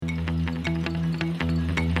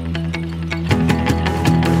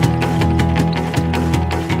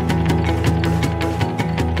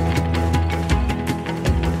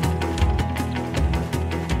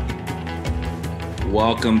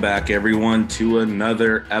Welcome back, everyone, to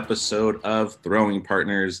another episode of Throwing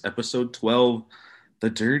Partners, episode 12, The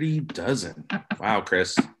Dirty Dozen. Wow,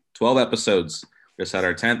 Chris, 12 episodes. We just had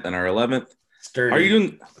our 10th and our 11th. It's dirty. How are you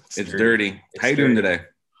doing? It's dirty. How are you doing today?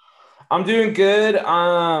 I'm doing good.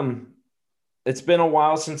 It's been a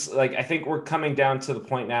while since, I think we're coming down to the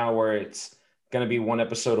point now where it's going to be one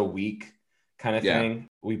episode a week kind of thing.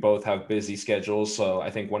 We both have busy schedules, so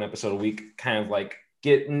I think one episode a week kind of like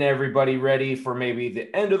getting everybody ready for maybe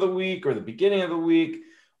the end of the week or the beginning of the week.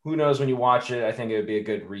 Who knows when you watch it? I think it would be a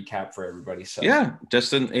good recap for everybody. So yeah,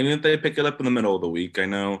 even if they pick it up in the middle of the week. I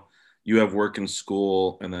know you have work and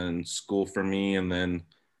school, and then school for me, and then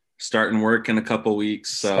starting work in a couple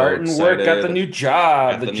weeks. So starting work, got the new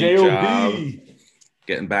job, the job,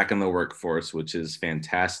 getting back in the workforce, which is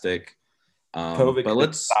fantastic. COVID, but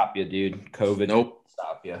let's stop you, dude. COVID, nope,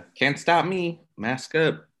 stop you. Can't stop me. Mask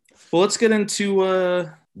up. Well, let's get into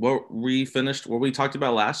what we talked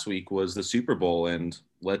about last week was the Super Bowl, and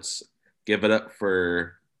let's give it up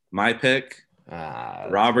for my pick,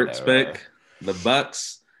 Robert's pick, the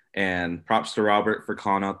Bucs, and props to Robert for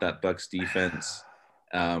calling out that Bucs defense.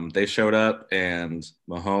 They showed up, and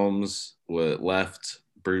Mahomes left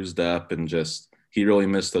bruised up, and he really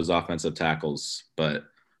missed those offensive tackles. But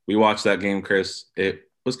we watched that game, Chris. It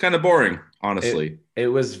was kind of boring, honestly. It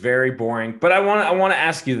was very boring. But I want to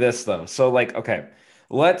ask you this, though. So, okay,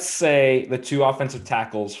 let's say the two offensive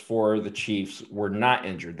tackles for the Chiefs were not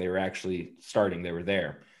injured. They were actually starting. They were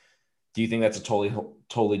there. Do you think that's a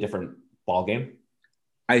totally different ball game?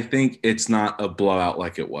 I think it's not a blowout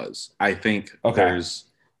like it was. I think there's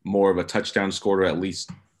more of a touchdown scored, or at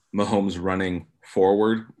least Mahomes running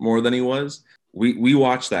forward more than he was. We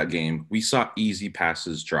watched that game. We saw easy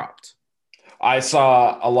passes dropped. I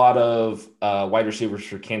saw a lot of wide receivers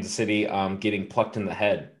for Kansas City getting plucked in the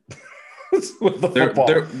head with the football.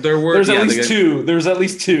 There's at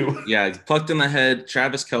least two. Yeah, plucked in the head.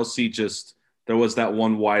 Travis Kelce there was that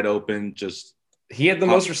one wide open. He had the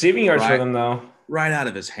most receiving yards for them, though. Right out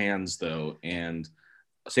of his hands, though. And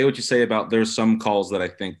say what you say about there's some calls that I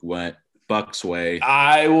think went Bucs' way.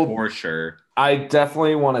 For sure. I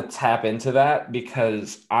definitely want to tap into that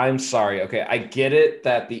because I'm sorry. Okay, I get it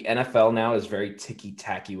that the NFL now is very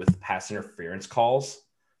ticky-tacky with pass interference calls.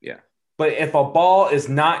 Yeah. But if a ball is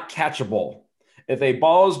not catchable, if a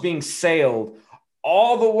ball is being sailed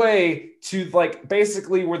all the way to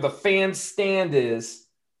basically where the fan stand is,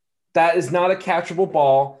 that is not a catchable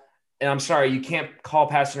ball. And I'm sorry, you can't call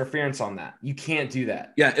pass interference on that. You can't do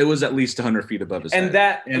that. Yeah, it was at least 100 feet above his head.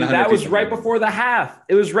 And that was right before the half.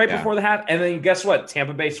 It was right before the half. And then guess what?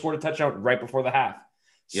 Tampa Bay scored a touchdown right before the half.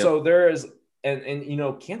 Yep. So there is – and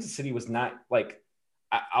Kansas City was not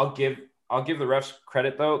I'll give the refs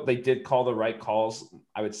credit, though. They did call the right calls,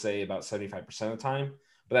 I would say, about 75% of the time.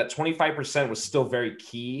 But that 25% was still very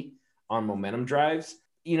key on momentum drives.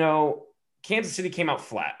 Kansas City came out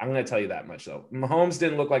flat. I'm going to tell you that much, though. Mahomes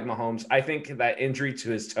didn't look like Mahomes. I think that injury to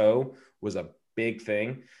his toe was a big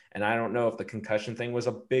thing. And I don't know if the concussion thing was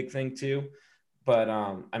a big thing, too. But,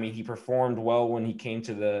 he performed well when he came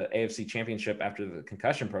to the AFC Championship after the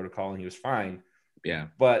concussion protocol, and he was fine. Yeah.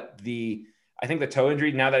 But I think the toe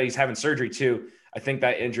injury, now that he's having surgery, too, I think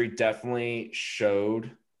that injury definitely showed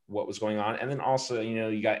what was going on. And then also,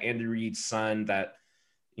 you got Andy Reid's son, that,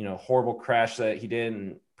 horrible crash that he did,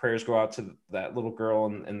 and prayers go out to that little girl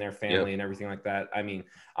and their family and everything like that.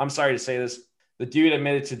 I'm sorry to say this. The dude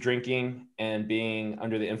admitted to drinking and being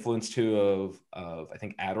under the influence too of I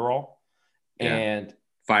think Adderall. Yeah. And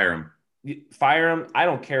fire him. I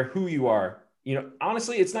don't care who you are.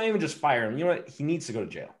 Honestly, it's not even just fire him. You know what? He needs to go to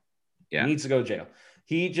jail. Yeah. He needs to go to jail.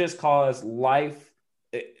 He just caused life.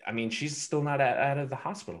 She's still not out of the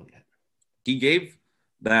hospital yet. He gave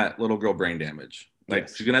that little girl brain damage.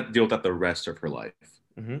 She's going to have to deal with that the rest of her life.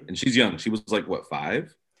 Mm-hmm. And she's young. She was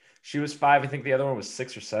 5? She was 5. I think the other one was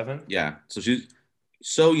 6 or 7. Yeah. So she's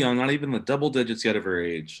so young, not even the double digits yet of her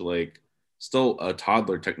age. Still a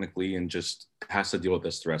toddler technically, and just has to deal with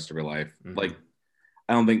this the rest of her life. Mm-hmm.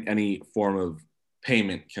 I don't think any form of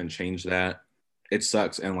payment can change that. It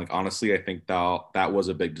sucks. And honestly, I think that was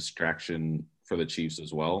a big distraction for the Chiefs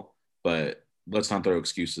as well. But let's not throw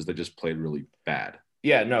excuses. They just played really bad.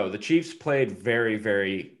 Yeah, no, the Chiefs played very,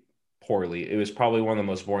 very poorly. It was probably one of the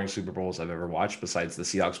most boring Super Bowls I've ever watched, besides the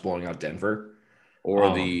Seahawks blowing out Denver.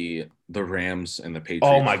 Or the Rams and the Patriots.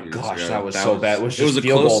 Oh, my gosh, that was so bad. It was a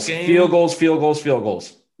close game. Field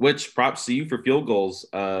goals. Which, props to you for field goals.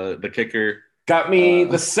 The kicker got me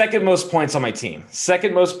the second most points on my team.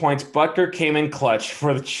 Second most points. Butker came in clutch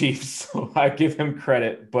for the Chiefs, so I give him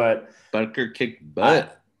credit. But Butker kicked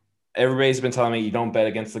butt. Everybody's been telling me you don't bet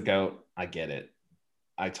against the GOAT. I get it.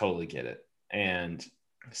 I totally get it. And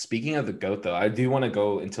Speaking of the GOAT, though, I do want to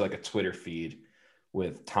go into like a Twitter feed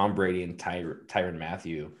with Tom Brady and Tyrann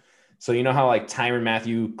Mathieu. So you know how like Tyrann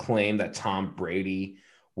Mathieu claimed that Tom Brady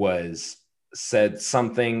said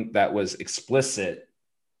something that was explicit,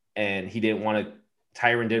 and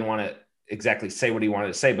Tyrann didn't want to exactly say what he wanted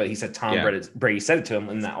to say, but he said Brady said it to him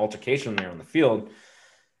in that altercation there on the field.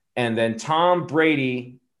 And then Tom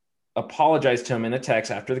Brady apologized to him in a text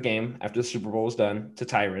after the game, after the Super Bowl was done, to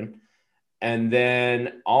Tyrann. And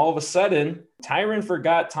then all of a sudden, Tyrann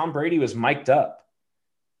forgot Tom Brady was mic'd up.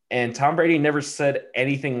 And Tom Brady never said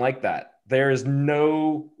anything like that. There is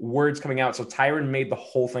no words coming out. So Tyrann made the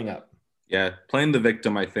whole thing up. Yeah, playing the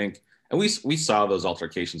victim, I think. And we saw those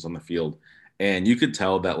altercations on the field. And you could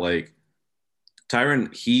tell that, like,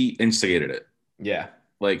 Tyrann, he instigated it. Yeah.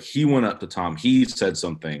 Like, he went up to Tom. He said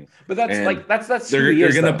something. But that's they're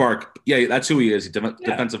going to bark. Yeah, that's who he is. He's a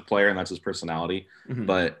defensive player, and that's his personality. Mm-hmm.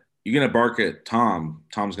 But you're going to bark at Tom.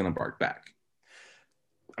 Tom's going to bark back.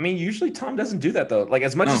 I mean, usually Tom doesn't do that, though. Like,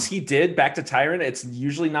 as much as he did back to Tyrann, it's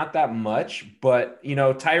usually not that much. But,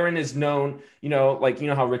 Tyrann is known,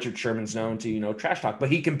 how Richard Sherman's known to, trash talk. But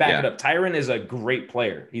he can back it up. Tyrann is a great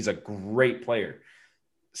player. He's a great player.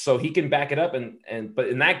 So he can back it up. But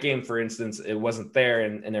in that game, for instance, it wasn't there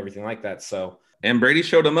and everything like that. So. And Brady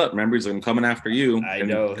showed him up. Remember, he's like, I'm coming after you. I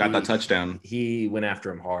know. Got that touchdown. He went after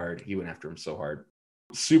him hard. He went after him so hard.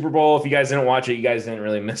 Super Bowl, if you guys didn't watch it, you guys didn't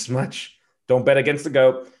really miss much. Don't bet against the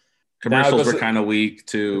GOAT. Commercials were kind of weak,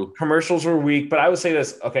 too. Commercials were weak, but I would say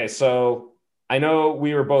this. Okay, so I know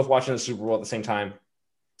we were both watching the Super Bowl at the same time,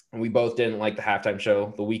 and we both didn't like the halftime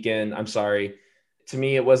show. The Weeknd, I'm sorry. To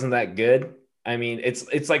me, it wasn't that good. I mean,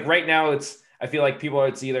 it's like right now, I feel like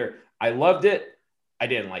it's either I loved it, I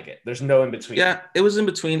didn't like it. There's no in between. Yeah, it was in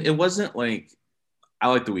between. It wasn't like I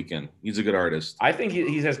like The Weeknd. He's a good artist. I think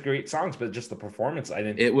he has great songs, but just the performance, I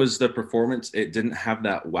didn't. It was the performance. It didn't have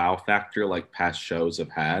that wow factor like past shows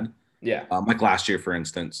have had. Yeah. Like last year, for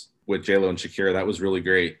instance, with J-Lo and Shakira, that was really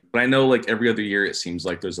great. But I know like every other year, it seems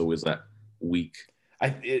like there's always that weak. I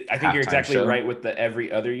think you're exactly right with the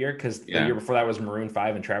every other year, because the year before that was Maroon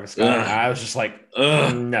 5 and Travis Scott. And I was just like,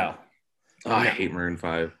 no. I hate Maroon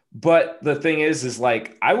 5. But the thing is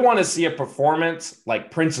like, I want to see a performance like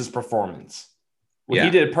Prince's performance. When he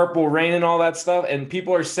did Purple Rain and all that stuff. And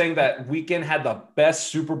people are saying that Weeknd had the best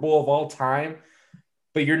Super Bowl of all time,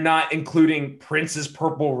 but you're not including Prince's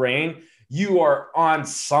Purple Rain. You are on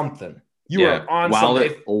something. You are on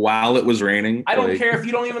something. While it was raining. I don't care if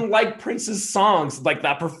you don't even like Prince's songs. Like,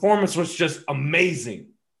 that performance was just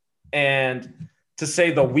amazing. And to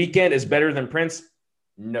say The Weeknd is better than Prince,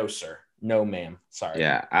 no, sir. No, ma'am. Sorry.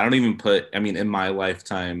 Yeah, I don't even in my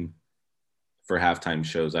lifetime for halftime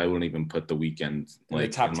shows, I wouldn't even put The Weeknd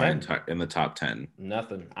like in the top 10.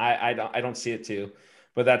 Nothing. I don't see it too.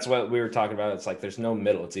 But that's what we were talking about. It's like there's no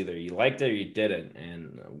middle. It's either you liked it or you didn't.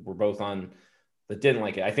 And we're both on the didn't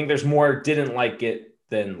like it. I think there's more didn't like it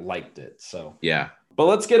than liked it. So yeah. But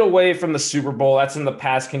let's get away from the Super Bowl. That's in the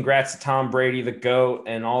past. Congrats to Tom Brady, the GOAT,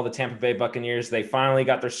 and all the Tampa Bay Buccaneers. They finally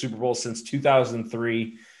got their Super Bowl since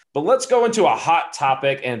 2003. But let's go into a hot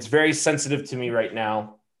topic, and it's very sensitive to me right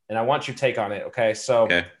now, and I want your take on it, okay? So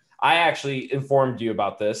I actually informed you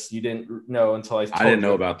about this. You didn't know until I told you. I didn't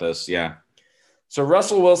know about this, yeah. So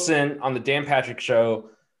Russell Wilson on the Dan Patrick Show,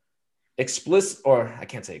 I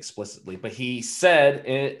can't say explicitly, but he said,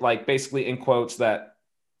 basically in quotes, that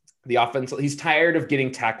the offense, he's tired of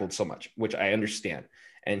getting tackled so much, which I understand.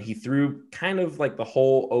 And he threw kind of like the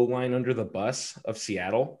whole O-line under the bus of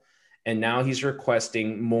Seattle. And now he's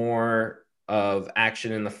requesting more of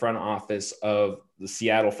action in the front office of the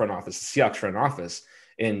Seattle front office, the Seahawks front office,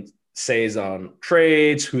 and says on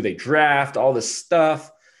trades, who they draft, all this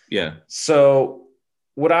stuff. Yeah. So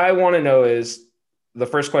what I want to know is, the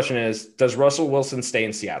first question is, does Russell Wilson stay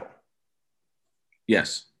in Seattle?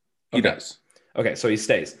 Yes, he does. Okay, so he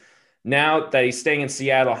stays. Now that he's staying in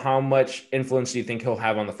Seattle, how much influence do you think he'll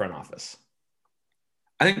have on the front office?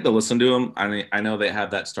 I think they'll listen to him. I mean, I know they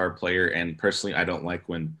have that star player, and personally, I don't like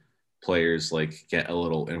when players like get a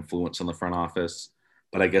little influence on the front office.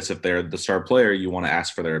 But I guess if they're the star player, you want to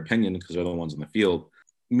ask for their opinion because they're the ones in the field.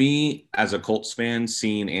 Me, as a Colts fan,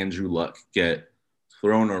 seeing Andrew Luck get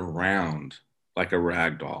thrown around like a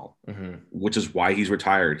rag doll, which is why he's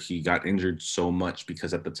retired. He got injured so much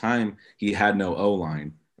because at the time he had no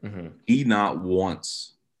O-line. He not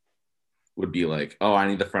once would be like, oh, I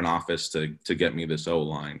need the front office to get me this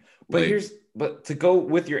O-line. But to go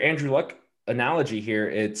with your Andrew Luck analogy here,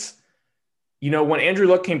 it's, when Andrew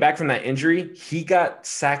Luck came back from that injury, he got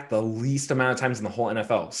sacked the least amount of times in the whole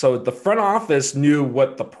NFL. So the front office knew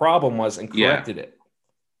what the problem was and corrected it.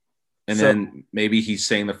 And then maybe he's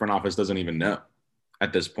saying the front office doesn't even know.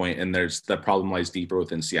 at this point, and the problem lies deeper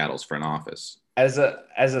within Seattle's front office. As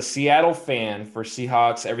a Seattle fan for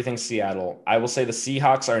Seahawks, everything Seattle, I will say the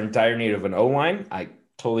Seahawks are in dire need of an O-line. I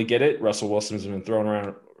totally get it. Russell Wilson's been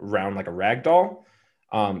thrown around like a rag doll.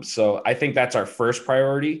 So I think that's our first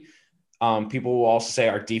priority. People will also say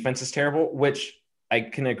our defense is terrible, which I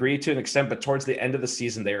can agree to an extent, but towards the end of the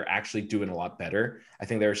season, they are actually doing a lot better. I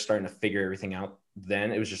think they were starting to figure everything out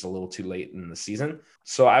then. It was just a little too late in the season.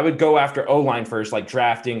 So I would go after O-line first, like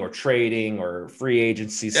drafting or trading or free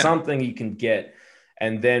agency, something you can get,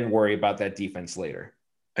 and then worry about that defense later.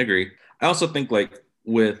 I agree. I also think like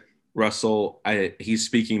with Russell, he's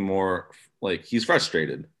speaking more like he's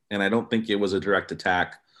frustrated. And I don't think it was a direct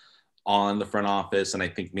attack on the front office. And I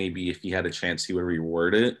think maybe if he had a chance, he would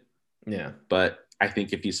reword it. Yeah. But I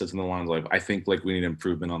think if he says in the lines like, I think like we need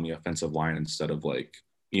improvement on the offensive line instead of like,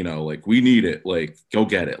 like we need it, like go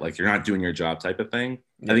get it. Like you're not doing your job type of thing.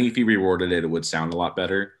 Yeah. I think if he rewarded it, it would sound a lot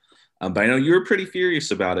better. But I know you were pretty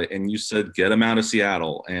furious about it and you said, get him out of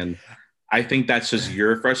Seattle. And I think that's just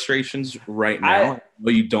your frustrations right now,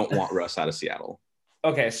 but you don't want Russ out of Seattle.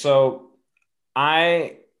 Okay. So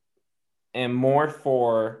I am more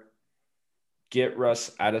for get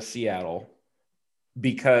Russ out of Seattle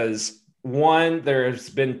because one, there's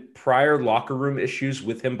been prior locker room issues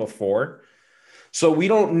with him before. So we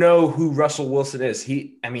don't know who Russell Wilson is.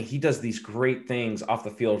 He does these great things off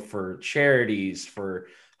the field for charities, for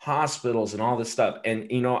hospitals and all this stuff. And,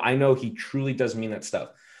 I know he truly does mean that stuff.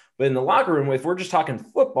 But in the locker room, if we're just talking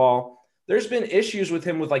football, there's been issues with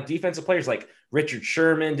him with like defensive players, like Richard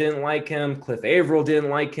Sherman didn't like him. Cliff Averill didn't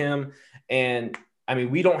like him. And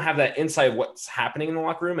we don't have that insight of what's happening in the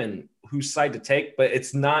locker room and whose side to take, but this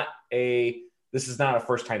is not a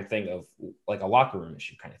first time thing of like a locker room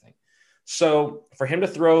issue kind of thing. So for him to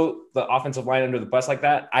throw the offensive line under the bus like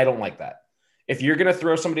that, I don't like that. If you're going to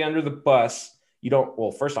throw somebody under the bus,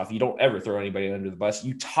 first off, you don't ever throw anybody under the bus.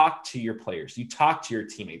 You talk to your players, you talk to your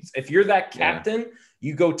teammates. If you're that captain,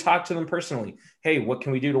 you go talk to them personally. Hey, what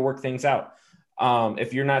can we do to work things out?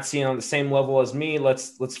 If you're not seeing on the same level as me,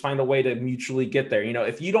 let's find a way to mutually get there.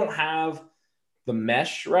 If you don't have the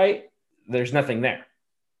mesh right, there's nothing there.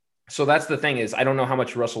 So that's the thing is I don't know how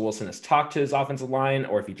much Russell Wilson has talked to his offensive line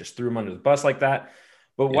or if he just threw him under the bus like that.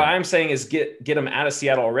 But what I'm saying is get him out of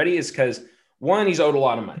Seattle already is because one, he's owed a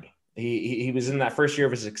lot of money. He was in that first year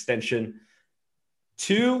of his extension.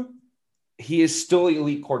 Two, he is still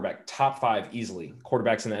elite quarterback, top 5 easily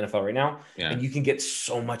quarterbacks in the NFL right now. Yeah. And you can get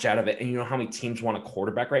so much out of it. And you know how many teams want a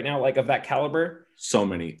quarterback right now, like of that caliber? So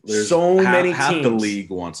many. Half teams. The league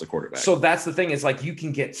wants a quarterback. So that's the thing is like you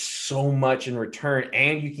can get so much in return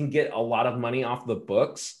and you can get a lot of money off the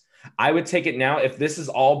books. I would take it now. If this has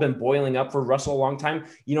all been boiling up for Russell a long time,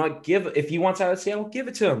 if he wants out of Seattle, give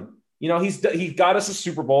it to him. He got us a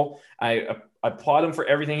Super Bowl. I applaud him for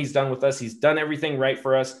everything he's done with us. He's done everything right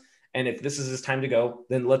for us. And if this is his time to go,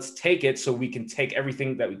 then let's take it so we can take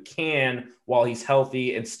everything that we can while he's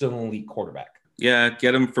healthy and still an elite quarterback. Yeah,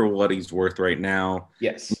 get him for what he's worth right now.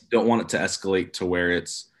 Yes. You don't want it to escalate to where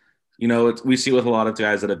we see with a lot of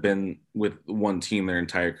guys that have been with one team their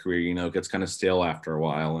entire career, it gets kind of stale after a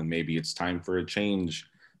while and maybe it's time for a change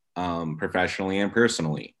professionally and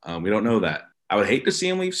personally. We don't know that. I would hate to see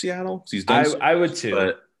him leave Seattle because he's done I would too.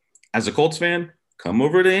 But as a Colts fan, come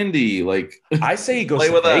over to Indy. I say he goes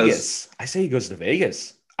to Vegas. I say he goes to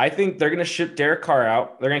Vegas. I think they're going to ship Derek Carr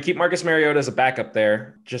out. They're going to keep Marcus Mariota as a backup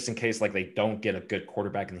there just in case they don't get a good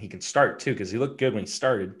quarterback and he can start too because he looked good when he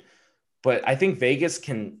started. But I think Vegas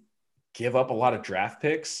can give up a lot of draft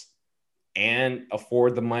picks and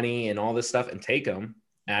afford the money and all this stuff and take them.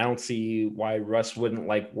 And I don't see why Russ wouldn't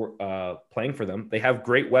like playing for them. They have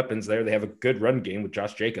great weapons there. They have a good run game with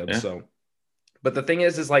Josh Jacobs. Yeah. So, but the thing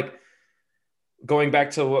is going back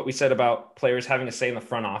to what we said about players having a say in the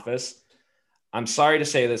front office, I'm sorry to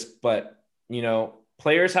say this, but,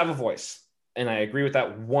 players have a voice, and I agree with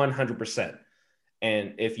that 100%.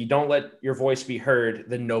 And if you don't let your voice be heard,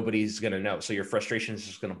 then nobody's going to know. So your frustration is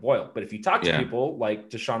just going to boil. But if you talk to people like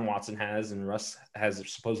Deshaun Watson has and Russ has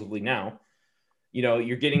supposedly now,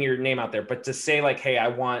 you're getting your name out there. But to say hey, I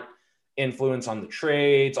want influence on the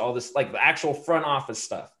trades, all this, the actual front office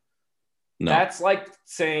stuff. No. That's like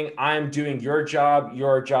saying I'm doing your job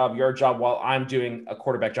while I'm doing a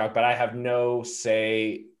quarterback job, but I have no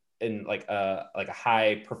say in a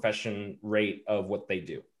high profession rate of what they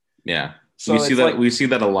do. Yeah. So we see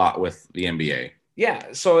that a lot with the NBA.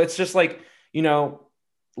 Yeah. So it's just leave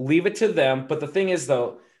it to them. But the thing is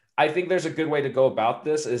though, I think there's a good way to go about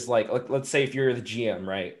this is let's say if you're the GM,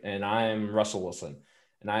 right? And I'm Russell Wilson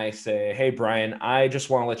and I say, hey, Brian, I just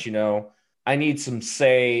want to let you know, I need some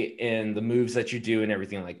say in the moves that you do and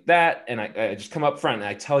everything like that. And I just come up front and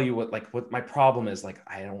I tell you what my problem is. Like,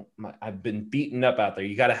 I've been beaten up out there.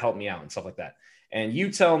 You got to help me out and stuff like that. And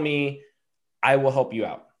you tell me, I will help you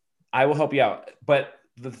out. I will help you out. But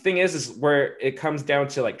the thing is where it comes down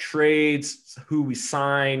to like trades, who we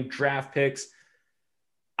sign, draft picks.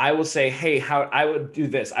 I will say, hey, I would do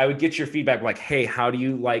this. I would get your feedback like, hey, how do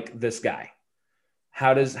you like this guy?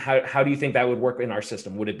 How do you think that would work in our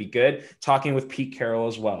system? Would it be good? Talking with Pete Carroll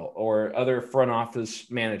as well, or other front office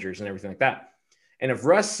managers and everything like that. And if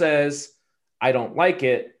Russ says, I don't like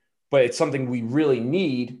it, but it's something we really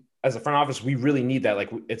need as a front office, we really need that.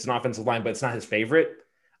 Like, it's an offensive line, but it's not his favorite.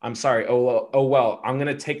 I'm sorry. Oh well, I'm going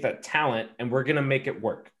to take that talent and we're going to make it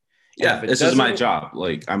work. Yeah, this is my job.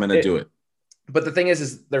 Like, I'm going to do it. But the thing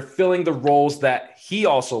is they're filling the roles that he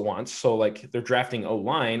also wants. So like they're drafting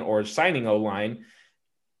O-line or signing O-line.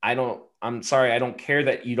 I'm sorry, I don't care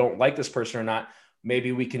that you don't like this person or not.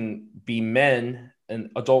 Maybe we can be men and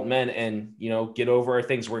adult men and, get over our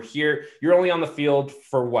things. We're here. You're only on the field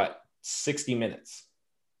for what? 60 minutes.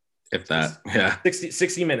 If that, yeah.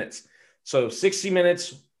 60 minutes. So 60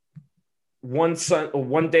 minutes,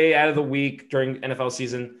 one day out of the week during NFL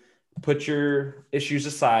season, put your issues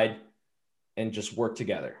aside and just work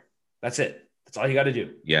together. That's it. That's all you got to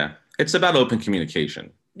do. Yeah. It's about open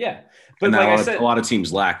communication. Yeah. But like I said, a lot of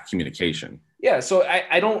teams lack communication. Yeah. So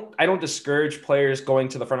I don't discourage players going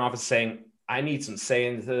to the front office saying, I need some say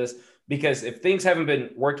into this, because if things haven't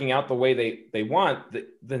been working out the way they want,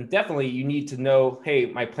 then definitely you need to know, hey,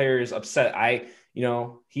 my player is upset.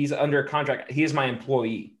 He's under contract. He is my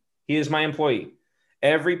employee.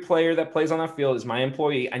 Every player that plays on that field is my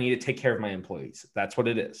employee. I need to take care of my employees. That's what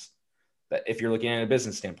it is. That if you're looking at a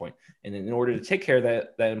business standpoint, and in order to take care of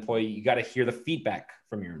that employee, you got to hear the feedback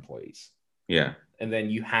from your employees. Yeah. And then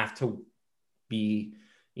you have to be,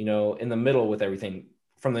 in the middle with everything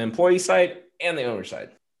from the employee side and the owner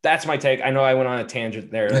side. That's my take. I know I went on a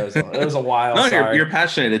tangent there. It was a while. No, you're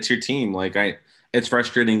passionate. It's your team. Like it's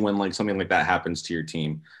frustrating when like something like that happens to your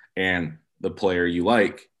team and the player you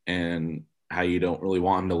like and how you don't really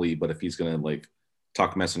want him to leave. But if he's going to like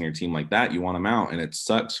talk mess on your team like that, you want him out, and it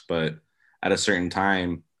sucks. But at a certain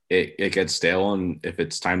time, it gets stale, and if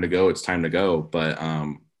it's time to go, it's time to go. But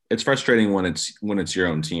it's frustrating when it's your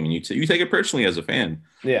own team and you take it personally as a fan.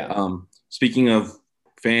 Yeah. Speaking of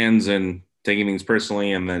fans and taking things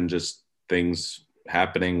personally, and then just things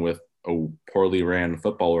happening with a poorly ran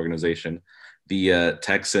football organization, the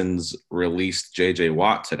Texans released J.J.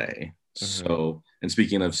 Watt today. Mm-hmm. So, and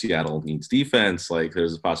speaking of Seattle needs defense, like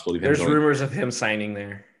there's a possibility. There's rumors of him signing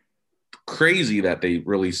there. Crazy that they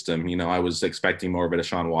released him. I was expecting more of a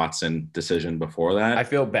Deshaun Watson decision before that. I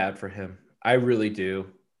feel bad for him. I really do.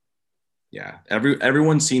 Yeah.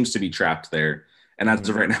 Everyone seems to be trapped there. And as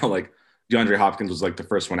of right now, like DeAndre Hopkins was like the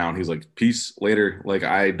first one out. And he's like, peace later. Like,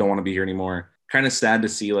 I don't want to be here anymore. Kind of sad to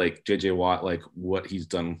see like JJ Watt, like what he's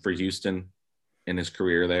done for Houston in his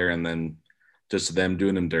career there. And then just them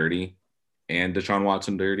doing him dirty and Deshaun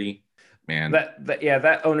Watson dirty, man.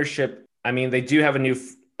 That ownership. I mean, they do have a new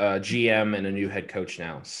GM and a new head coach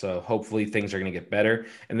now. So hopefully things are going to get better.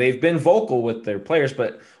 And they've been vocal with their players,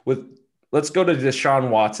 but let's go to Deshaun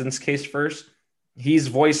Watson's case first. He's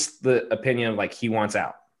voiced the opinion of like he wants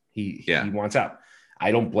out. He wants out.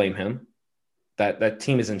 I don't blame him. That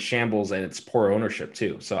team is in shambles and it's poor ownership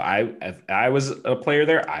too. So if I was a player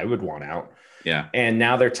there, I would want out. Yeah. And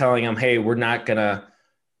now they're telling him, hey, we're not gonna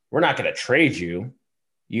trade you.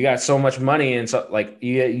 You got so much money, and so like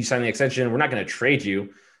you signed the extension. We're not going to trade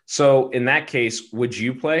you. So in that case, would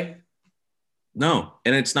you play? No,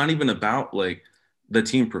 and it's not even about like the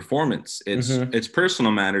team performance. It's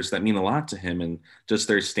personal matters that mean a lot to him, and just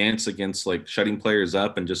their stance against like shutting players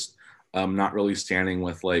up and just not really standing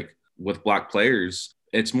with black players.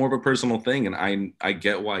 It's more of a personal thing, and I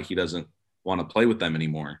get why he doesn't want to play with them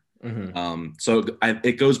anymore. Mm-hmm. So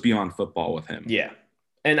it goes beyond football with him. Yeah.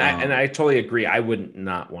 And I totally agree. I would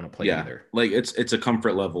not want to play either. Like it's a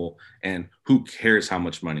comfort level, and who cares how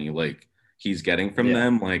much money like he's getting from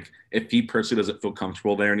them? Like if he personally doesn't feel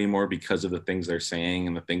comfortable there anymore because of the things they're saying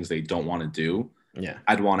and the things they don't want to do,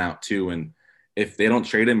 I'd want out too. And if they don't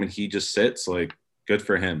trade him and he just sits, like good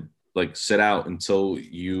for him. Like sit out until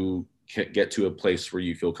you get to a place where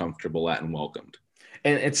you feel comfortable at and welcomed.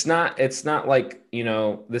 And it's not like,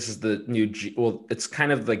 this is the new it's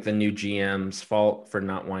kind of like the new GM's fault for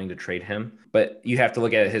not wanting to trade him, but you have to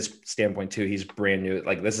look at his standpoint too. He's brand new.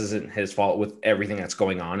 Like this isn't his fault with everything that's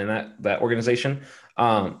going on in that organization.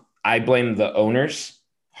 I blame the owners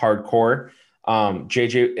hardcore.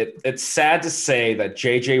 It's sad to say that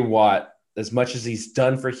JJ Watt, as much as he's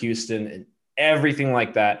done for Houston and everything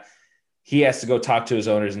like that, he has to go talk to his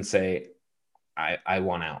owners and say, I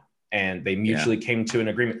want out. And they mutually came to an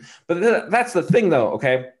agreement. But that's the thing, though,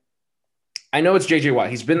 okay? I know it's J.J. Watt.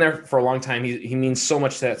 He's been there for a long time. He means so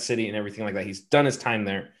much to that city and everything like that. He's done his time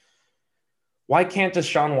there. Why can't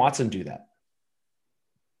Deshaun Watson do that?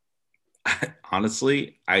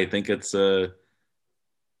 Honestly, I think it's a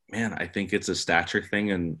stature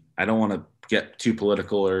thing, and I don't want to get too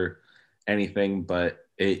political or anything, but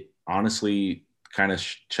it honestly kind of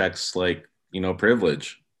checks like,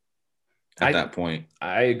 privilege at that point.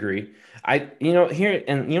 I agree. Here,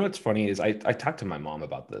 and what's funny is I talked to my mom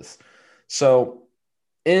about this. So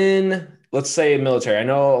in, let's say, military, I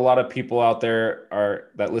know a lot of people out there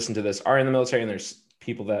that listen to this are in the military, and there's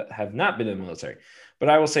people that have not been in the military. But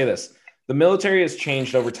I will say this: the military has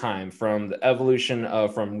changed over time from the evolution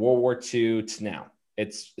of from World War II to now.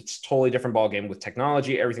 It's totally different ballgame with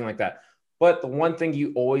technology, everything like that. But the one thing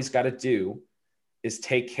you always got to do is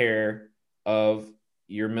take care of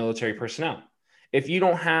your military personnel. If you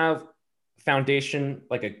don't have foundation,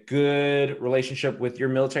 like a good relationship with your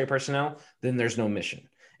military personnel, then there's no mission.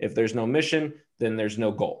 If there's no mission, then there's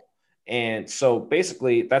no goal. And so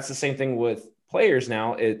basically that's the same thing with players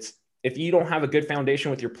now. It's if you don't have a good foundation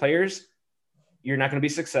with your players, you're not going to be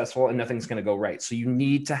successful and nothing's going to go right. So you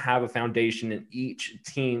need to have a foundation in each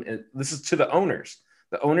team. And this is to the owners.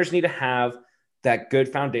 The owners need to have that good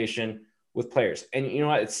foundation with players. And you know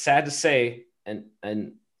what? It's sad to say, and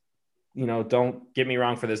don't get me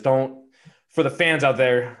wrong for this. For the fans out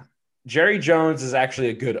there, Jerry Jones is actually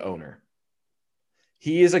a good owner.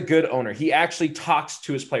 He is a good owner. He actually talks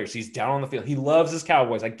to his players. He's down on the field. He loves his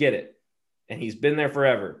Cowboys. I get it. And he's been there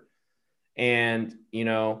forever. And,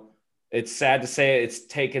 it's sad to say it's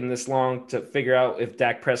taken this long to figure out if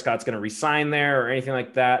Dak Prescott's going to resign there or anything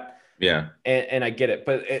like that. Yeah. And I get it.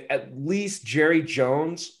 But at least Jerry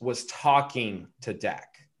Jones was talking to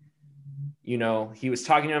Dak. He was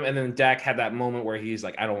talking to him, and then Dak had that moment where he's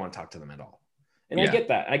like, I don't want to talk to them at all. And I get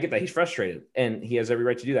that. He's frustrated, and he has every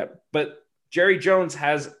right to do that. But Jerry Jones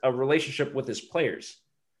has a relationship with his players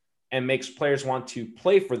and makes players want to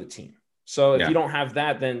play for the team. So if you don't have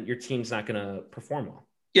that, then your team's not going to perform well.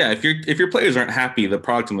 Yeah, if your players aren't happy, the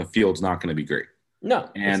product on the field's not going to be great. No.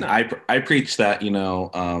 And I preach that,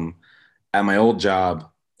 at my old job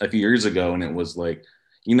a few years ago, and it was like,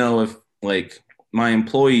 if like my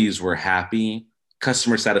employees were happy,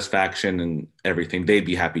 customer satisfaction and everything, they'd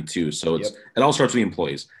be happy too. So it all starts with the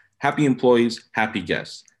employees. Happy employees, happy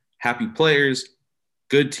guests, happy players,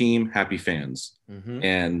 good team, happy fans. Mm-hmm.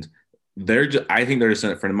 And I think they're just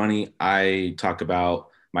in it for the money. I talk about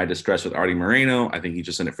my distress with Artie Moreno. I think he's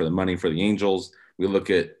just in it for the money for the Angels. We look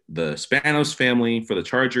at the Spanos family for the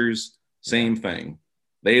Chargers, same thing.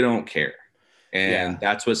 They don't care. And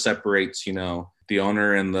that's what separates, the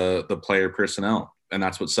owner and the player personnel. And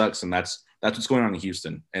that's what sucks. And that's what's going on in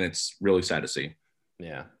Houston. And it's really sad to see.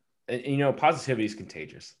 Yeah. And, positivity is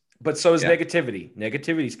contagious, but so is negativity.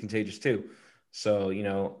 Negativity is contagious too. So,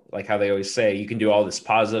 like how they always say, you can do all this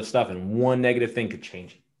positive stuff and one negative thing could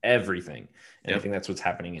change everything. And I think that's what's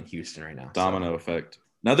happening in Houston right now. Domino effect.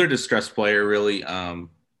 Another distressed player, really,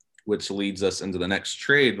 which leads us into the next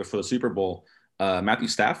trade before the Super Bowl. Matthew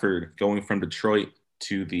Stafford going from Detroit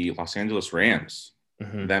to the Los Angeles Rams.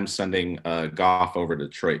 Mm-hmm. Them sending Goff over to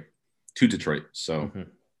Detroit. So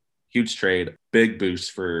huge trade, big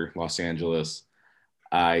boost for Los Angeles.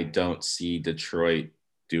 I don't see Detroit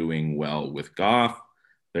doing well with Goff.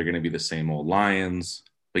 They're going to be the same old Lions.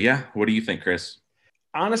 But yeah, what do you think, Chris?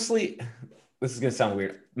 Honestly, this is going to sound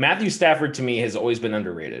weird. Matthew Stafford, to me, has always been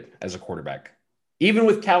underrated as a quarterback. Even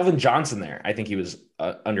with Calvin Johnson there, I think he was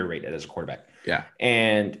underrated as a quarterback. Yeah.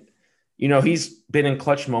 And, he's been in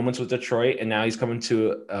clutch moments with Detroit, and now he's coming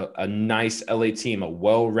to a nice LA team, a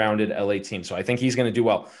well-rounded LA team. So I think he's going to do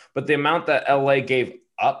well. But the amount that LA gave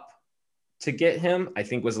up to get him, I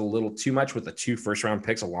think was a little too much with the 2 first-round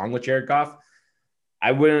picks along with Jared Goff.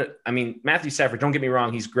 Matthew Stafford, don't get me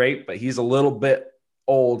wrong, he's great, but he's a little bit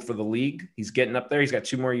old for the league. He's getting up there. He's got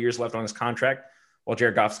 2 more years left on his contract, while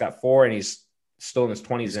Jared Goff's got 4, and he's still in his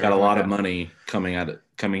 20s. He's got a lot of money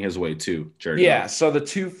coming his way too, Jared Goff. Goff. So the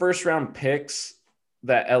 2 first-round picks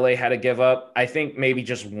that LA had to give up, I think maybe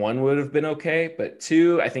just 1 would have been okay, but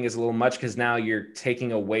 2 I think is a little much because now you're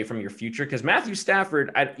taking away from your future. Because Matthew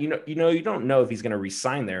Stafford, you don't know if he's going to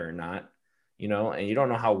re-sign there or not, and you don't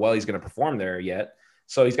know how well he's going to perform there yet.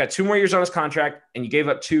 So he's got 2 more years on his contract, and you gave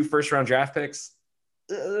up 2 first-round draft picks.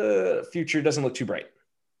 Future doesn't look too bright.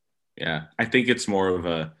 Yeah, I think it's more of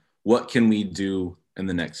a what can we do in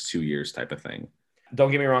the next 2 years type of thing.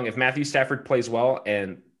 Don't get me wrong. If Matthew Stafford plays well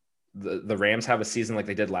and the Rams have a season like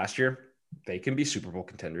they did last year, they can be Super Bowl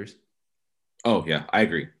contenders. Oh, yeah, I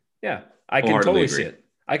agree. Yeah, I can totally see it.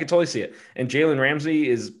 I can totally see it. And Jalen Ramsey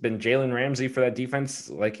has been Jalen Ramsey for that defense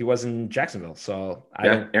like he was in Jacksonville. So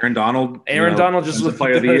Aaron Donald. Aaron Donald just was the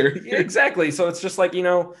player of the year. Yeah, exactly. So it's just like,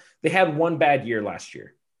 they had one bad year last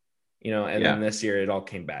year, and then this year it all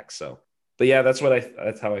came back. So, but yeah, that's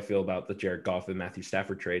how I feel about the Jared Goff and Matthew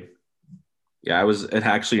Stafford trade. Yeah, I was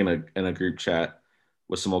actually in a group chat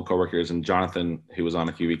with some old coworkers, and Jonathan, who was on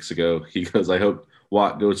a few weeks ago, he goes, "I hope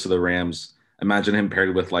Watt goes to the Rams." Imagine him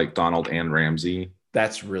paired with like Donald and Ramsey.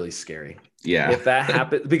 That's really scary. Yeah, if that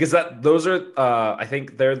happens, because those are I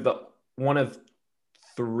think they're the one of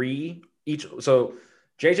three each. So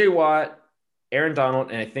J.J. Watt, Aaron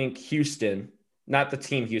Donald, and I think Houston, not the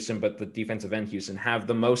team Houston, but the defensive end Houston, have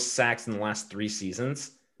the most sacks in the last 3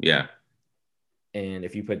 seasons. Yeah. And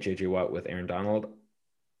if you put J.J. Watt with Aaron Donald,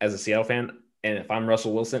 as a Seattle fan, and if I'm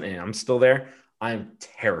Russell Wilson and I'm still there, I'm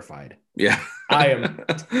terrified. Yeah. I am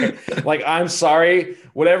I'm sorry,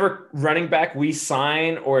 whatever running back we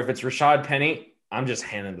sign, or if it's Rashad Penny, I'm just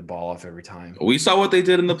handing the ball off every time. We saw what they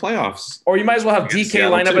did in the playoffs. Or you might as well have DK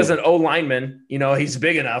line up as an O lineman. He's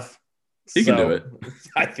big enough. He can do it.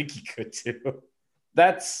 I think he could too.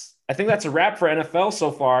 I think that's a wrap for NFL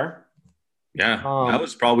so far. Yeah, that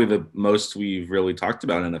was probably the most we've really talked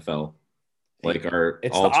about NFL. It's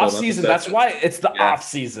the off season. That's why it's the off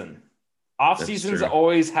season. Off seasons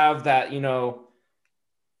always have that,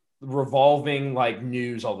 revolving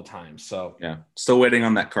news all the time. So yeah, still waiting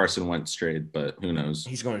on that Carson Wentz trade, but who knows?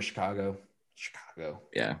 He's going to Chicago.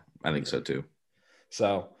 Yeah, I think so too.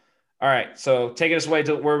 So, all right. So take us away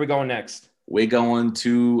to where are we going next? We're going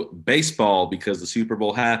to baseball because the Super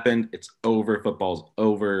Bowl happened. It's over. Football's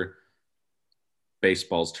over.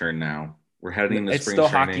 Baseball's turn now. We're heading into spring training. It's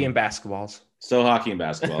still hockey and basketballs. Still hockey and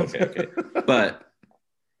basketball. Okay. But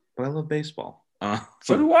I love baseball.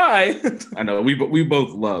 So do I. I know we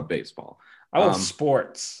both love baseball. I love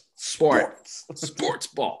sports. Sports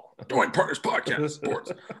ball. Joint Partners Podcast.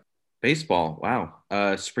 Sports. Baseball.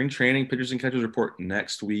 Wow. Spring training, pitchers and catchers report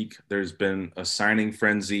next week. There's been a signing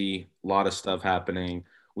frenzy. A lot of stuff happening.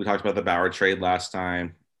 We talked about the Bauer trade last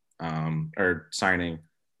time, or signing.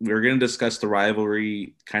 We're going to discuss the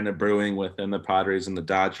rivalry kind of brewing within the Padres and the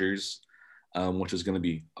Dodgers, which is going to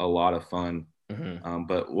be a lot of fun. Mm-hmm.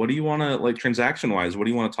 But what do you want to, transaction-wise, what do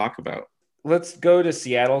you want to talk about? Let's go to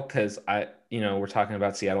Seattle because we're talking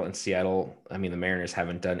about Seattle, and Seattle, the Mariners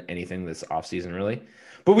haven't done anything this offseason really.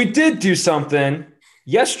 But we did do something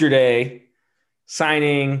yesterday,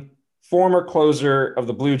 signing former closer of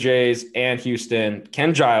the Blue Jays and Houston,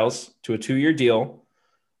 Ken Giles, to a 2-year deal.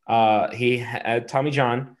 He had Tommy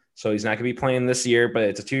John, so he's not going to be playing this year, but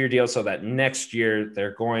it's a 2-year deal so that next year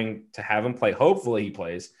they're going to have him play. Hopefully he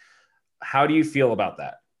plays. How do you feel about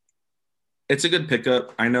that? It's a good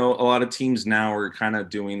pickup. I know a lot of teams now are kind of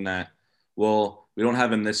doing that. Well, we don't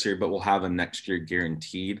have him this year, but we'll have him next year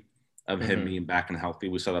guaranteed of him being back and healthy.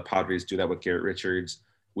 We saw the Padres do that with Garrett Richards.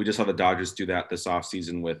 We just saw the Dodgers do that this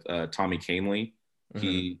offseason with Tommy Kahnle.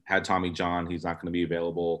 He had Tommy John. He's not going to be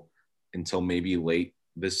available until maybe late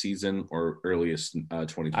this season or earliest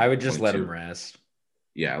 2020. I would just let him rest.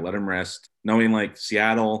 Yeah, let him rest. Knowing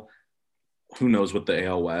Seattle, who knows what the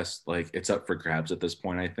AL West, it's up for grabs at this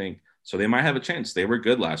point, I think. So they might have a chance. They were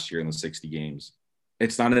good last year in the 60 games.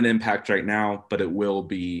 It's not an impact right now, but it will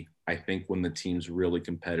be, I think, when the team's really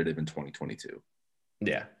competitive in 2022.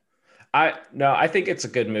 Yeah. I think it's a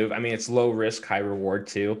good move. It's low risk, high reward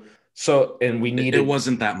too. So, and we need it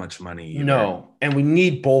wasn't that much money either. No, and we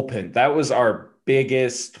need bullpen. That was our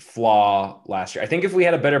biggest flaw last year. I think if we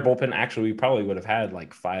had a better bullpen, actually, we probably would have had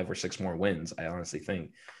 5 or 6 more wins. I honestly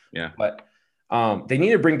think. Yeah. But they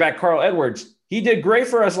need to bring back Carl Edwards. He did great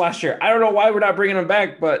for us last year. I don't know why we're not bringing him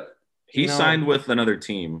back, but he signed with another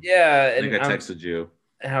team. Yeah, I think I texted you.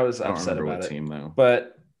 I was upset about it. Team though,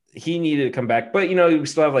 but he needed to come back. But we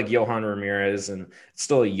still have Johan Ramirez, and it's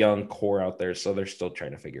still a young core out there, so they're still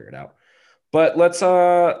trying to figure it out. But let's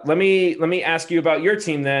let me ask you about your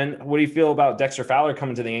team then. What do you feel about Dexter Fowler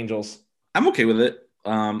coming to the Angels? I'm okay with it.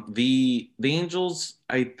 The Angels,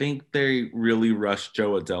 I think they really rushed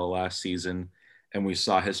Jo Adell last season, and we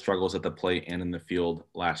saw his struggles at the plate and in the field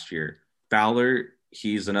last year. Fowler,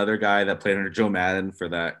 he's another guy that played under Joe Madden for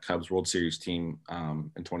that Cubs World Series team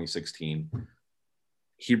in 2016.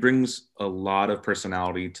 He brings a lot of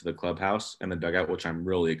personality to the clubhouse and the dugout, which I'm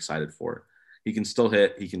really excited for. He can still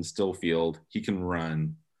hit. He can still field. He can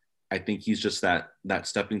run. I think he's just that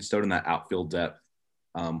stepping stone and that outfield depth,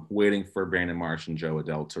 waiting for Brandon Marsh and Jo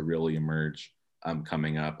Adell to really emerge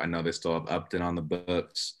coming up. I know they still have Upton on the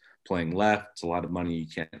books playing left. It's a lot of money you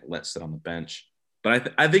can't let sit on the bench.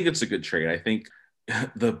 But I think it's a good trade. I think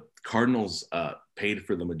the Cardinals paid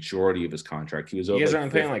for the majority of his contract. He was You owed guys like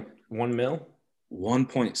aren't paying like $1 million?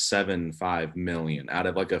 1.75 million out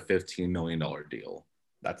of like a $15 million deal.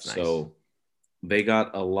 That's nice. So they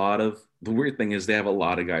got a lot of, the weird thing is they have a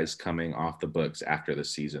lot of guys coming off the books after the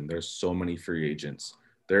season. There's so many free agents.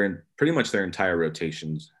 They're in pretty much their entire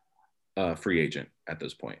rotation's free agent at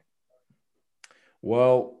this point.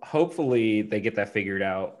 Well, hopefully they get that figured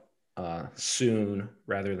out soon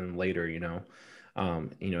rather than later,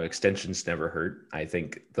 extensions never hurt. I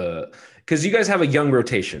think because you guys have a young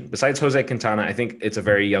rotation. Besides Jose Quintana, I think it's a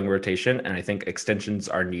very young rotation, and I think extensions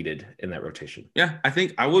are needed in that rotation. Yeah, I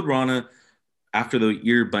think I would want to, after the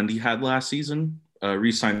year Bundy had last season,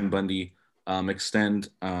 re-sign Bundy, extend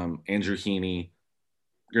Andrew Heaney.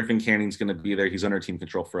 Griffin Canning's going to be there. He's under team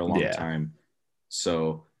control for a long time.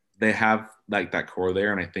 So they have like that core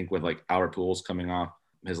there. And I think with like Albert Pujols coming off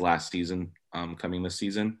his last season, coming this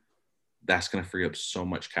season, that's going to free up so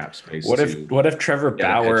much cap space. What if Trevor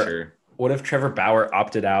Bauer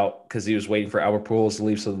opted out because he was waiting for Albert Pujols to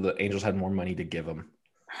leave so the Angels had more money to give him?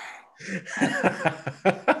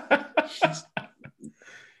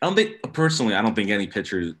 I don't think any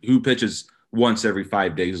pitcher who pitches once every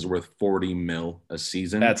 5 days is worth $40 million a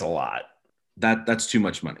season. That's a lot. That's too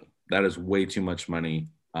much money. That is way too much money,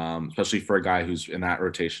 especially for a guy who's in that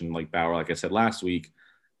rotation like Bauer. Like I said last week,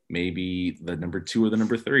 maybe the number 2 or the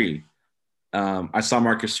number 3. I saw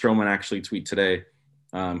Marcus Stroman actually tweet today.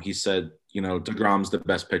 He said, DeGrom's the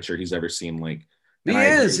best pitcher he's ever seen. Like he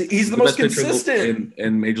is. He's the most consistent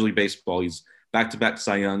in Major League Baseball. He's back-to-back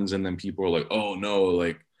Cy Youngs, and then people are like, "Oh no,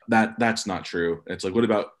 like that's not true." It's like, what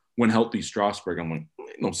about when healthy Strasburg? I'm like,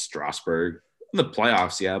 no Strasburg in the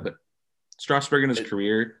playoffs, yeah, but Strasburg in his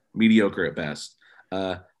career mediocre at best.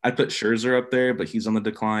 I put Scherzer up there, but he's on the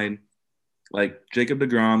decline. Like Jacob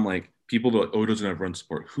deGrom, like people go, "Oh, doesn't have run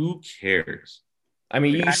support." Who cares? I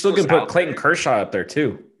mean, you still can put Clayton Kershaw up there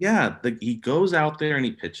too. Yeah, he goes out there and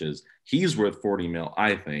he pitches. He's worth $40 million.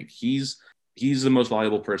 I think he's the most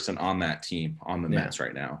valuable person on that team on the Mets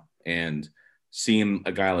right now. And seeing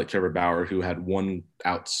a guy like Trevor Bauer, who had one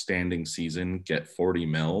outstanding season, get $40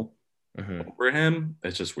 million over him,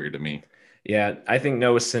 it's just weird to me. Yeah, I think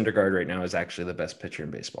Noah Syndergaard right now is actually the best pitcher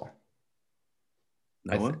in baseball.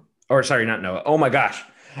 Noah? Sorry, not Noah. Oh my gosh.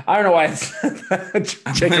 I don't know why it's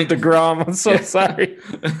Jacob deGrom. I'm so sorry.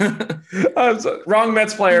 Wrong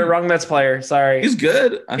Mets player. Sorry. He's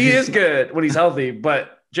good. He is good when he's healthy,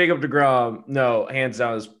 but Jacob deGrom, no, hands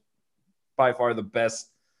down, is by far the best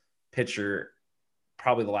pitcher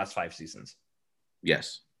probably the last 5 seasons.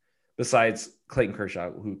 Yes. Besides Clayton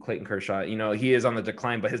Kershaw, he is on the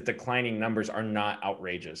decline, but his declining numbers are not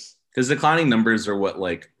outrageous. His declining numbers are what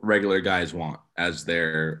like regular guys want as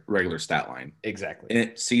their regular stat line.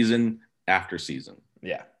 Exactly. Season after season.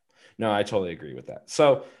 Yeah. No, I totally agree with that.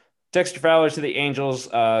 So Dexter Fowler to the Angels,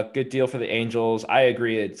 good deal for the Angels. I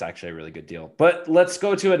agree. It's actually a really good deal. But let's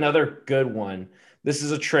go to another good one. This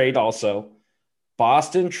is a trade also.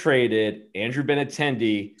 Boston traded Andrew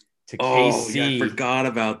Benintendi to KC. Oh, yeah, I forgot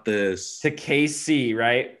about this. To KC,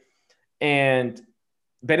 right? And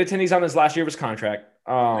Benintendi's on his last year of his contract.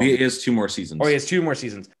 He has 2 more seasons. Oh, he has 2 more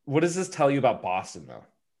seasons. What does this tell you about Boston, though?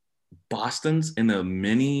 Boston's in a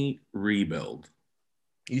mini rebuild.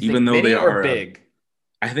 You think mini or big?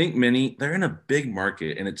 I think mini. They're in a big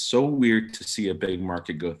market, and it's so weird to see a big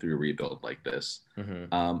market go through a rebuild like this.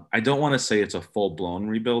 I don't want to say it's a full-blown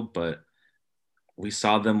rebuild, but we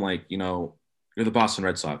saw them like, you're the Boston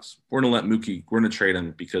Red Sox. We're going to let Mookie, we're going to trade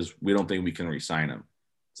him because we don't think we can re-sign him.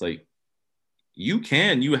 It's like, you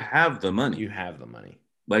have the money. You have the money.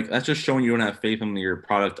 Like, that's just showing you don't have faith in your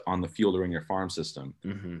product on the field or in your farm system.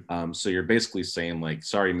 So you're basically saying, like,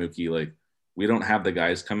 sorry, Mookie, like, we don't have the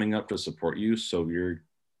guys coming up to support you. So if you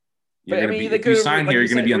sign here, you're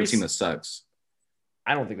going to be on a team that sucks.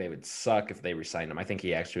 I don't think they would suck if they re-signed him. I think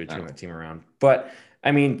he actually would turn that team around. But,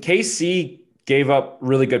 I mean, KC gave up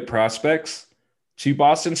really good prospects to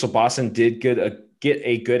Boston. So Boston did get a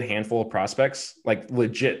good handful of prospects, like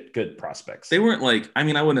legit good prospects. They weren't like,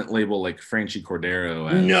 I wouldn't label like Franchy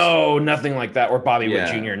Cordero as... No, nothing like that. Or Bobby Wood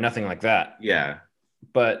Jr., nothing like that. Yeah.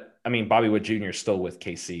 But, Bobby Wood Jr. is still with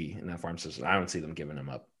KC in that farm system. I don't see them giving him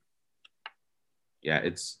up. Yeah,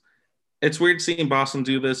 it's weird seeing Boston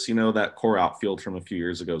do this. That core outfield from a few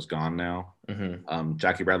years ago is gone now.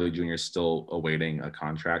 Jackie Bradley Jr. is still awaiting a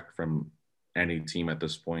contract from any team at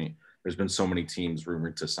this point. There's been so many teams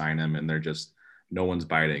rumored to sign him, and they're just... no one's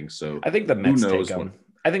biting. So I think the Mets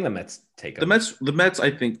take him. The Mets,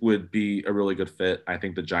 I think, would be a really good fit. I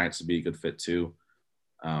think the Giants would be a good fit too.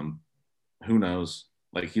 Who knows?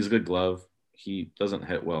 Like, he's a good glove. He doesn't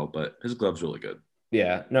hit well, but his glove's really good.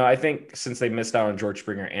 Yeah. No, I think since they missed out on George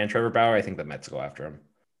Springer and Trevor Bauer, I think the Mets go after him.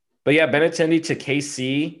 But yeah, Benintendi to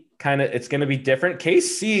KC, kind of, it's going to be different.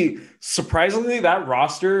 KC, surprisingly, that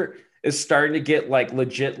roster is starting to get like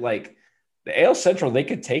legit, like the AL Central, they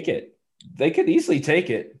could take it. They could easily take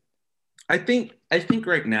it. I think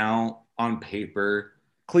right now on paper,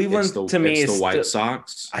 Cleveland to me it's is the White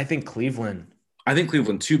Sox. I think Cleveland. I think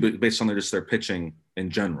Cleveland too, but based on just their pitching in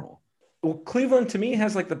general. Well, Cleveland to me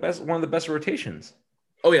has like one of the best rotations.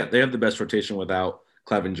 Oh yeah, they have the best rotation without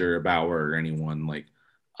Clevenger, Bauer, or anyone. Like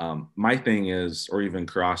my thing is, or even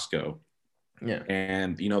Carrasco. Yeah.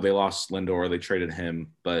 And they lost Lindor, they traded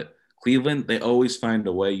him, but Cleveland, they always find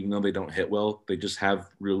a way, even though they don't hit well, they just have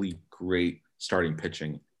really great starting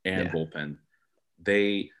pitching and bullpen.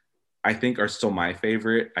 They, I think, are still my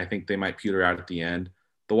favorite. I think they might peter out at the end.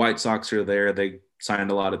 The White Sox are there. They signed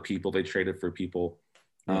a lot of people. They traded for people.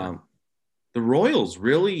 Yeah. The Royals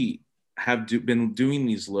really have been doing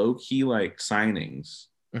these low-key like signings,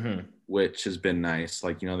 which has been nice.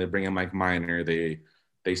 Like, they bring in Mike Minor. They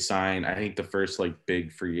sign, I think, the first like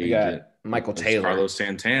big free agent, Michael Taylor, Carlos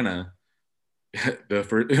Santana.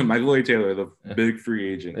 Michael A. Taylor, the big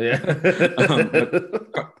free agent. Yeah.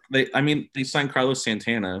 They signed Carlos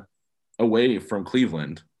Santana away from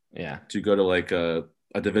Cleveland. Yeah. To go to like a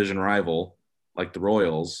division rival like the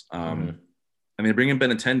Royals. And they bring in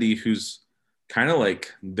Benintendi, who's kind of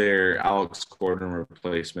like their Alex Gordon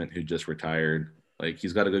replacement who just retired. Like,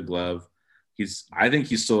 he's got a good glove. I think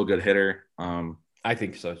he's still a good hitter. I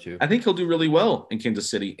think so too. I think he'll do really well in Kansas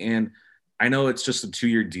City. And I know it's just a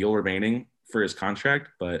 2-year deal remaining for his contract,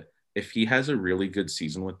 but if he has a really good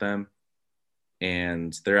season with them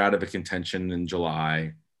and they're out of a contention in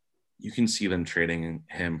July, you can see them trading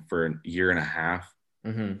him for a year and a half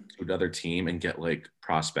to another team and get like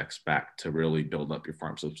prospects back to really build up your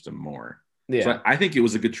farm system more. Yeah. So I think it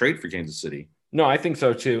was a good trade for Kansas City. No, I think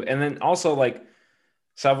so too. And then also like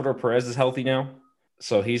Salvador Perez is healthy now.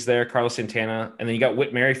 So he's there, Carlos Santana. And then you got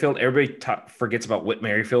Whit Merrifield. Everybody forgets about Whit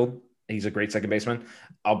Merrifield. He's a great second baseman.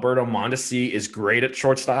 Alberto Mondesi is great at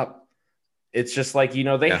shortstop. It's just like,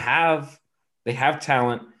 they have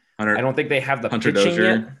talent. I don't think they have the Hunter pitching Dozier.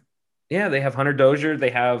 yet. Yeah, they have Hunter Dozier. They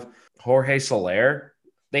have Jorge Soler.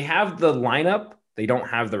 They have the lineup. They don't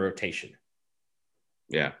have the rotation.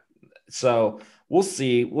 Yeah. So we'll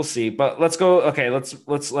see. But let's go. Okay, let's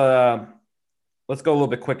go a little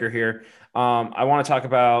bit quicker here. I want to talk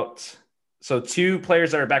about two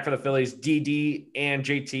players that are back for the Phillies. DD and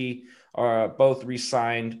JT are both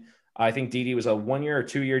re-signed. I think DD was a 1-year or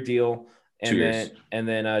 2-year deal, and 2 years. then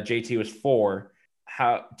JT was 4.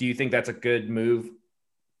 How do you think that's a good move?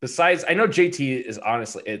 Besides, I know JT is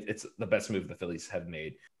honestly it's the best move the Phillies have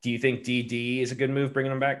made. Do you think DD is a good move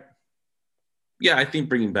bringing him back? Yeah, I think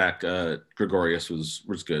bringing back Gregorius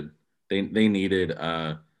was good. They needed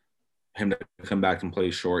him to come back and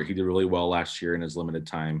play short. He did really well last year in his limited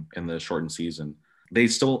time in the shortened season.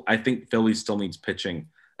 I think Philly still needs pitching,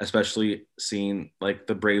 especially seeing like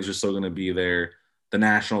the Braves are still going to be there. The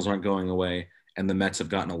Nationals aren't going away, and the Mets have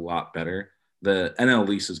gotten a lot better. The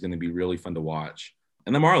NL East is going to be really fun to watch.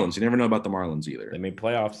 And the Marlins, you never know about the Marlins either. They made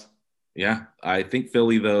playoffs. Yeah, I think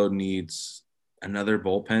Philly, though, needs another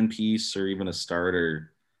bullpen piece or even a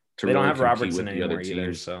starter to they really don't have compete Robertson with the other anymore either,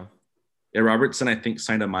 teams. so. Yeah, Robertson, I think,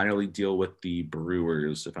 signed a minor league deal with the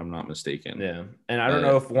Brewers, if I'm not mistaken. Yeah, and I don't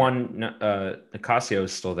know if Nicasio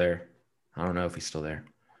is still there. I don't know if he's still there.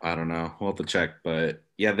 I don't know. We'll have to check. But,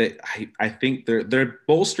 yeah, I think they're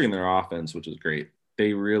bolstering their offense, which is great.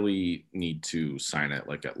 They really need to sign it,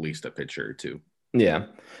 like at least a pitcher or two. Yeah.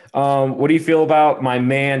 What do you feel about my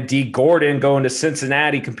man D. Gordon going to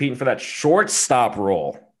Cincinnati competing for that shortstop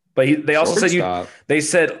role? But they also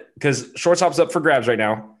said because shortstop's up for grabs right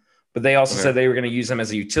now, but they also said they were going to use him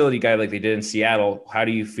as a utility guy like they did in Seattle. How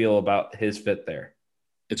do you feel about his fit there?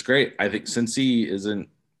 It's great. I think Cincy isn't,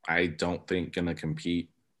 I don't think, going to compete.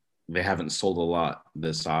 They haven't sold a lot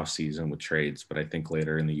this offseason with trades, but I think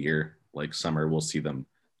later in the year, like summer, we'll see them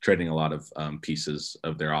trading a lot of pieces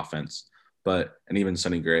of their offense. And even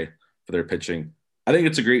Sonny Gray for their pitching. I think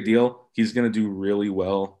it's a great deal. He's going to do really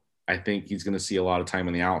well. I think he's going to see a lot of time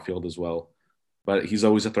in the outfield as well. But he's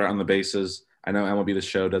always a threat on the bases. I know MLB The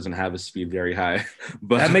Show doesn't have his speed very high.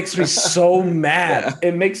 But that makes me so mad. Yeah.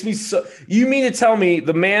 It makes me so – you mean to tell me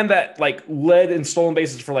the man that, like, led in stolen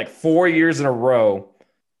bases for, like, 4 years in a row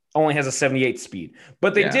only has a 78 speed.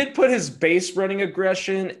 But they did put his base running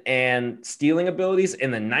aggression and stealing abilities in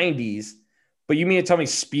the 90s. But you mean to tell me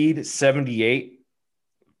speed 78?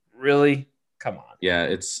 Really? Come on. Yeah,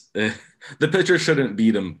 it's the pitcher shouldn't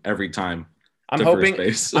beat him every time. I'm hoping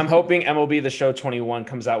MLB The Show 21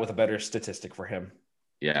 comes out with a better statistic for him.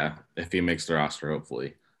 Yeah, if he makes the roster,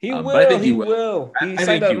 hopefully. He will. But I think he will. He I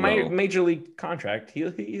signed think a he will. major league contract.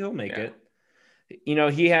 He'll make it. You know,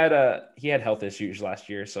 he had health issues last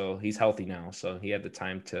year, so he's healthy now. So he had the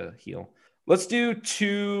time to heal. Let's do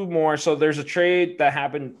two more. So there's a trade that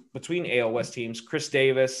happened between AL West teams. Chris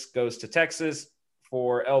Davis goes to Texas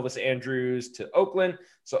for Elvis Andrus to Oakland.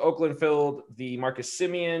 So Oakland filled the Marcus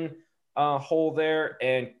Semien hole there,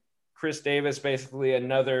 and Chris Davis basically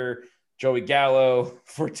another Joey Gallo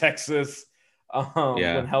for Texas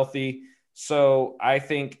when healthy. So I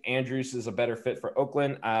think Andrus is a better fit for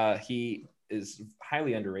Oakland. He is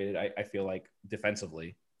highly underrated, I feel like,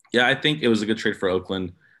 defensively. Yeah, I think it was a good trade for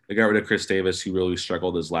Oakland. They got rid of Chris Davis, who really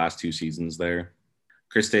struggled his last 2 seasons there.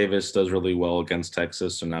 Chris Davis does really well against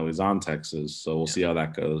Texas, so now he's on Texas. So we'll see how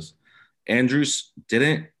that goes. Andrus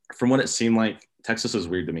didn't, from what it seemed like, Texas is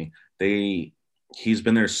weird to me. He's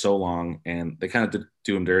been there so long, and they kind of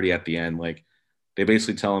do him dirty at the end. Like, they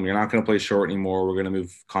basically tell him, you're not going to play short anymore. We're going to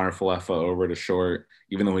move Connor Falefa over to short,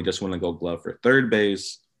 even though he just won a gold glove for third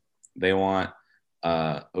base. They want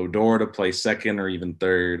Odor to play second or even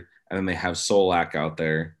third, and then they have Solak out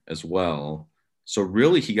there as well. So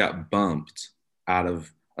really, he got bumped out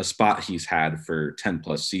of a spot he's had for 10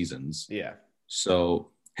 plus seasons. Yeah.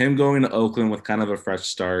 So him going to Oakland with kind of a fresh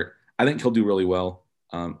start, I think he'll do really well.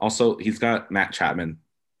 Also, he's got Matt Chapman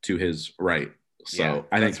to his right. So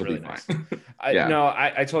I think he'll really be fine.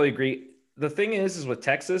 I totally agree. The thing is with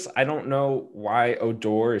Texas, I don't know why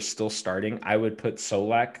Odor is still starting. I would put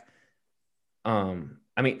Solak.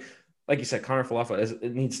 I mean, like you said, Connor Falefa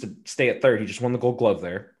it needs to stay at third. He just won the gold glove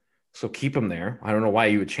there. So keep him there. I don't know why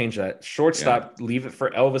you would change that. Shortstop, leave it for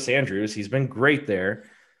Elvis Andrus. He's been great there.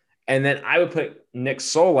 And then I would put Nick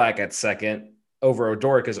Solak at second over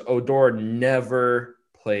Odor because Odor never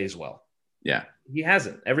plays well. Yeah. He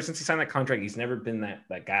hasn't. Ever since he signed that contract, he's never been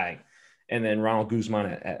that guy. And then Ronald Guzman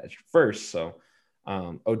at first. So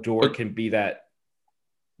Odor can be that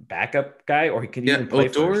backup guy, or he could even play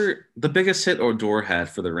first. The biggest hit Odor had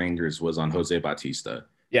for the Rangers was on Jose Bautista.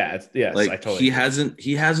 Yes, I totally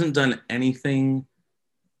he hasn't done anything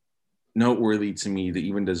noteworthy to me to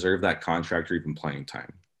even deserve that contract or even playing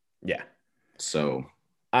time. Yeah. So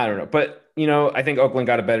I don't know, but I think Oakland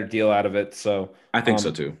got a better deal out of it. So I think so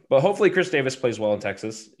too. But hopefully Chris Davis plays well in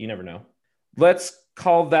Texas. You never know. Let's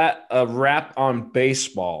call that a wrap on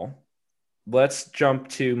baseball. Let's jump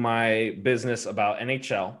to my business about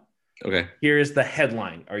NHL. Okay. Here is the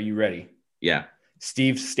headline. Are you ready? Yeah.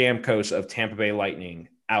 Steve Stamkos of Tampa Bay Lightning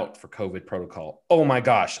out for COVID protocol. Oh my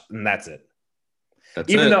gosh. And that's it.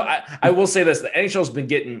 Even though I will say this, the NHL has been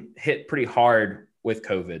getting hit pretty hard with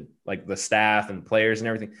COVID, like the staff and players and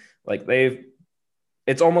everything. Like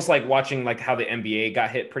it's almost like watching like how the NBA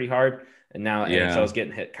got hit pretty hard. And now NHL is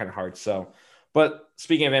getting hit kind of hard. So, but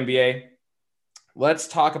speaking of NBA, let's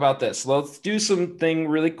talk about this. Let's do something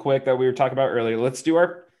really quick that we were talking about earlier. Let's do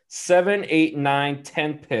our 7, 8, 9,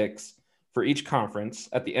 10 picks for each conference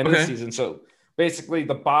at the end of the season. So basically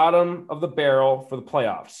the bottom of the barrel for the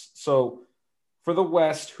playoffs. So for the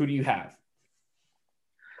West, who do you have?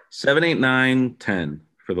 7, 8, 9, 10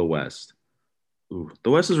 for the West. Ooh, the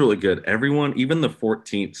West is really good. Everyone, even the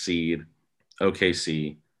 14th seed,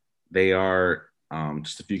 OKC, they are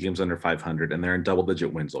just a few games under 500, and they're in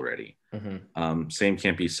double-digit wins already. Mm-hmm. Same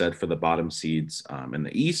can't be said for the bottom seeds in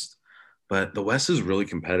the East, but the West is really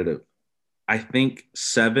competitive. I think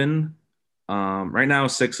 7, right now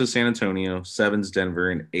 6 is San Antonio, 7's Denver,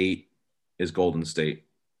 and 8 is Golden State.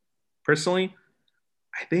 Personally,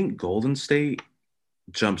 I think Golden State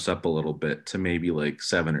jumps up a little bit to maybe like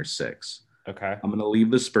 7 or 6. Okay. I'm going to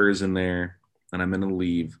leave the Spurs in there, and I'm going to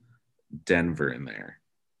leave Denver in there.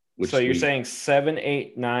 So you're saying 7,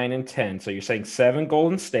 8, 9, and 10. So you're saying 7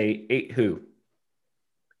 Golden State, 8 who?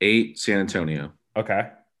 8 San Antonio. Okay.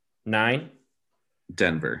 9?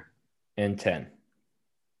 Denver. And 10.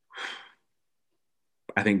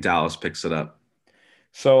 I think Dallas picks it up.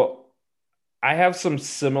 So I have some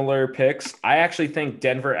similar picks. I actually think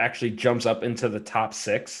Denver actually jumps up into the top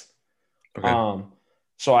 6. Okay.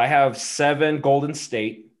 So I have 7 Golden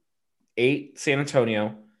State, 8 San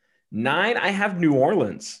Antonio, 9 I have New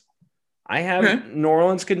Orleans. I have New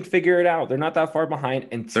Orleans can figure it out. They're not that far behind.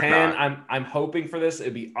 And 10, I'm hoping for this.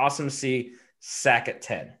 It'd be awesome to see Sack at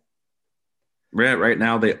 10. Right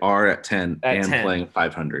now they are at 10 and 10. Playing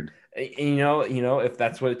 500. You know, if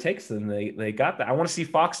that's what it takes, then they got that. I want to see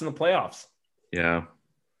Fox in the playoffs. Yeah.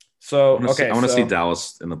 So I want to see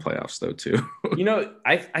Dallas in the playoffs though too.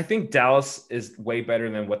 I think Dallas is way better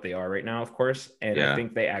than what they are right now, of course, and I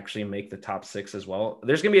think they actually make the top 6 as well.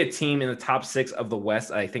 There's gonna be a team in the top 6 of the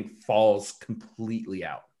West I think falls completely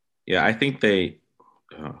out. Yeah, I think they.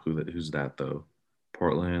 Who's that though?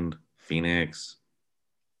 Portland, Phoenix.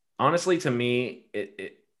 Honestly, to me,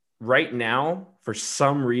 right now, for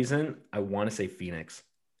some reason, I want to say Phoenix.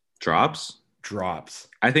 Drops?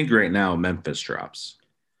 I think right now Memphis drops.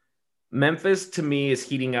 Memphis, to me, is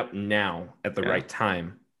heating up now at the right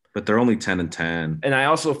time. But they're only 10-10. And I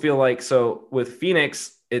also feel like, so with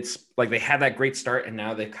Phoenix, it's like they had that great start and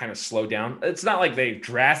now they've kind of slowed down. It's not like they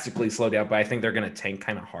drastically slowed down, but I think they're going to tank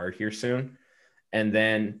kind of hard here soon. And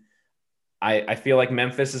then I feel like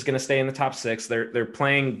Memphis is going to stay in the top 6. They're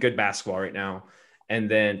playing good basketball right now. And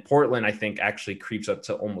then Portland, I think, actually creeps up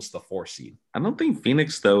to almost the 4 seed. I don't think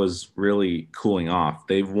Phoenix, though, is really cooling off.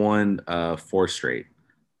 They've won 4 straight.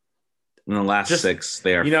 In the last 6,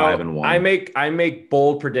 they are 5-1. I make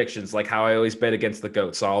bold predictions, like how I always bet against the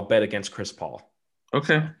GOAT. So I'll bet against Chris Paul.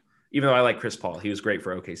 Okay. Even though I like Chris Paul, he was great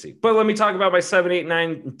for OKC. But let me talk about my 7, 8, 9,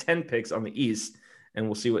 and 10 picks on the East, and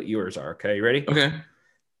we'll see what yours are. Okay, you ready? Okay.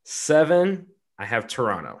 7, I have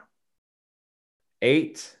Toronto.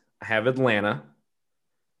 8, I have Atlanta.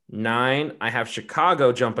 9, I have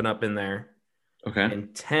Chicago jumping up in there. Okay.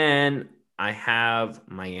 And 10, I have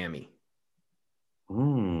Miami.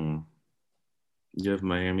 You have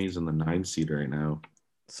Miami's in the 9 seed right now.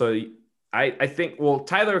 So I think, well,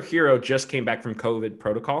 Tyler Hero just came back from COVID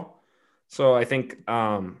protocol. So I think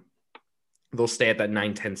they'll stay at that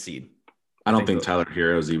 9-10 seed. I don't think Tyler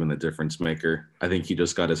Hero is even the difference maker. I think he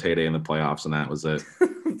just got his heyday in the playoffs, and that was it.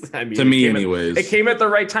 I mean, to me, anyways. It came at the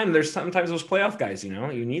right time. There's sometimes those playoff guys, you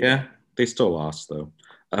need. Yeah, they still lost, though.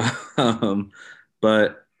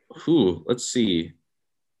 But, let's see.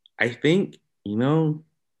 I think, the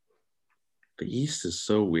East is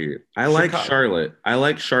so weird. I like Charlotte.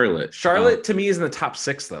 Charlotte to me is in the top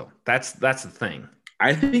 6, though. That's the thing.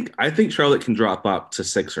 I think Charlotte can drop up to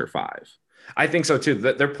 6 or 5. I think so too.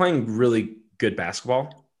 They're playing really good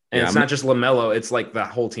basketball, and it's not just LaMelo. It's like the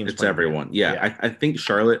whole team. It's everyone. Yeah. I think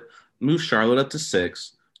move Charlotte up to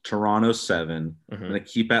 6, Toronto 7. I'm gonna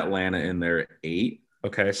keep Atlanta in there at 8.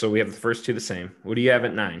 Okay, so we have the first 2 the same. What do you have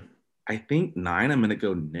at 9? I think 9. I'm gonna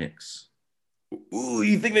go Knicks. Ooh,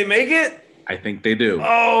 you think they make it? I think they do.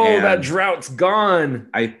 Oh, and that drought's gone.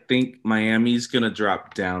 I think Miami's gonna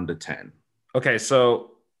drop down to 10. Okay,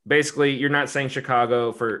 so basically, you're not saying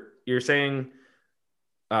Chicago you're saying,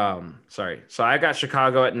 sorry. So I got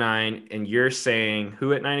Chicago at 9, and you're saying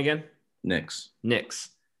who at 9 again? Knicks.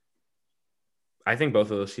 I think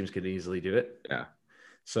both of those teams could easily do it. Yeah.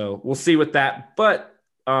 So we'll see with that. But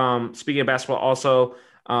speaking of basketball, also,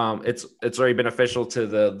 it's already been official to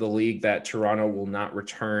the league that Toronto will not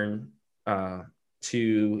return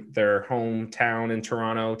to their hometown in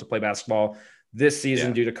Toronto to play basketball this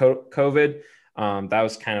season due to COVID. That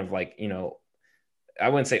was kind of like, I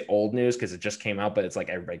wouldn't say old news because it just came out, but it's like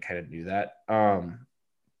everybody kind of knew that.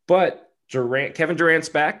 But Kevin Durant's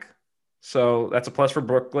back, so that's a plus for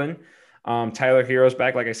Brooklyn. Tyler Hero's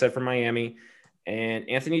back, like I said, for Miami, and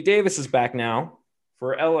Anthony Davis is back now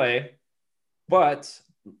for LA. But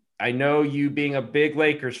I know you being a big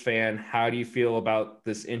Lakers fan, how do you feel about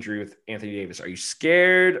this injury with Anthony Davis? Are you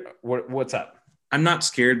scared? What's up? I'm not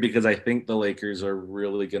scared because I think the Lakers are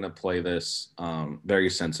really going to play this very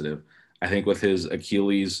sensitive. I think with his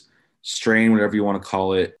Achilles strain, whatever you want to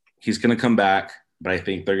call it, he's going to come back, but I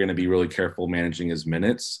think they're going to be really careful managing his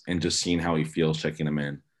minutes and just seeing how he feels, checking him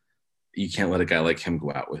in. You can't let a guy like him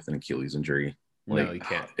go out with an Achilles injury. No, you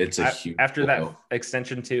can't. It's a huge after that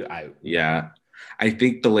extension too. I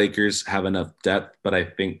think the Lakers have enough depth, but I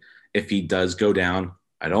think if he does go down,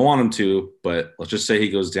 I don't want him to, but let's just say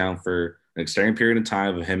he goes down for an extended period of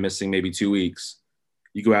time of him missing maybe 2 weeks.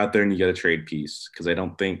 You go out there and you get a trade piece because I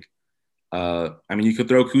don't think. You could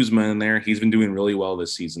throw Kuzma in there. He's been doing really well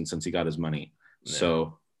this season since he got his money. Yeah.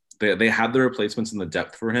 So they have the replacements and the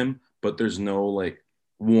depth for him, but there's no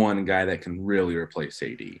one guy that can really replace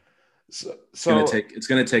AD. So it's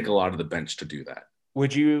going to take a lot of the bench to do that.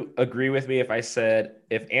 Would you agree with me if I said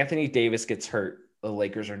if Anthony Davis gets hurt, the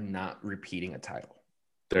Lakers are not repeating a title?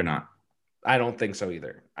 They're not. I don't think so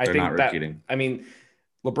either. They're not repeating.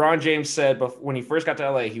 LeBron James said when he first got to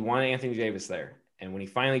LA, he wanted Anthony Davis there. And when he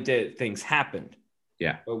finally did, things happened.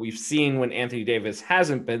 Yeah. But we've seen when Anthony Davis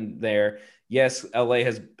hasn't been there, yes, LA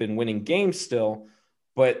has been winning games still,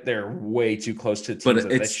 but they're way too close to teams.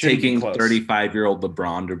 But it's taking 35-year-old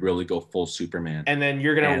LeBron to really go full Superman. And then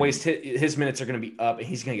you're going to waste his minutes are going to be up and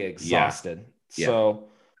he's going to get exhausted. Yeah. So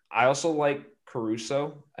I also like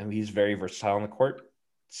Caruso. He's very versatile on the court.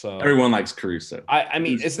 So everyone likes Caruso.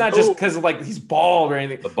 It's not just because of he's bald or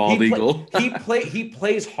anything. The bald eagle. He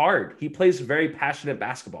plays hard. He plays very passionate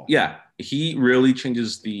basketball. Yeah, he really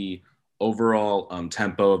changes the overall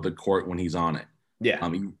tempo of the court when he's on it. Yeah,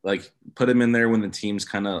 put him in there when the team's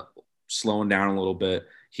kind of slowing down a little bit,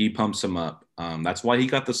 he pumps him up. That's why he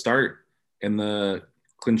got the start in the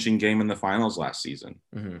clinching game in the finals last season.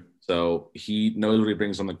 Mm-hmm. So he knows what he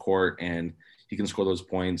brings on the court, and he can score those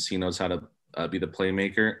points. He knows how to be the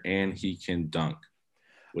playmaker, and he can dunk,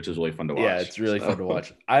 which is really fun to watch. Yeah, it's really fun to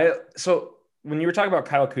watch. So when you were talking about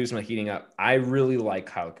Kyle Kuzma heating up, I really like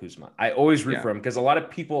Kyle Kuzma. I always root for him because a lot of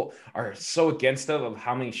people are so against him of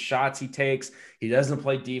how many shots he takes. He doesn't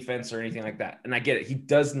play defense or anything like that. And I get it. He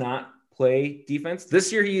does not play defense.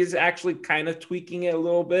 This year, he is actually kind of tweaking it a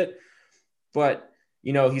little bit. But,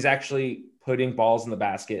 you know, he's actually putting balls in the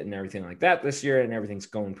basket and everything like that this year, and everything's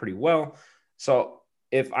going pretty well. So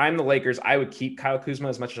if I'm the Lakers, I would keep Kyle Kuzma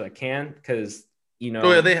as much as I can because, you know.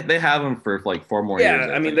 Oh, yeah, they have him for like 4 more years.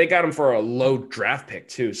 Yeah, I mean, they got him for a low draft pick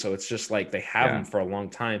too. So it's just like they have him for a long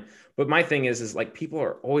time. But my thing is like people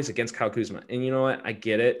are always against Kyle Kuzma. And you know what? I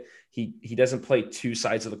get it. He doesn't play two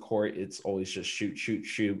sides of the court. It's always just shoot, shoot,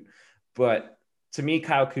 shoot. But to me,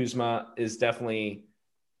 Kyle Kuzma is definitely,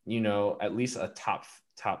 you know, at least a top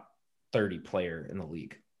 30 player in the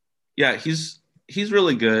league. Yeah, he's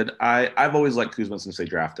really good. I've always liked Kuzma since they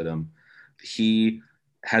drafted him. He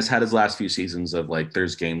has had his last few seasons of like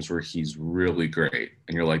there's games where he's really great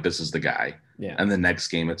and you're like, this is the guy. Yeah. And the next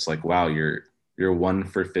game it's like, wow, you're 1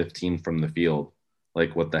 for 15 from the field.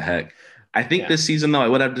 Like, what the heck? I think this season though, I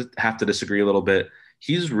would have to disagree a little bit.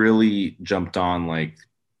 He's really jumped on like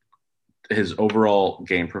his overall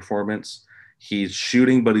game performance. He's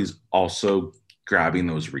shooting, but he's also grabbing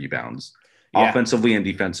those rebounds offensively and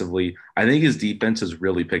defensively. I think his defense has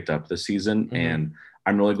really picked up this season, and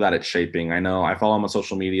I'm really glad it's shaping. I know I follow him on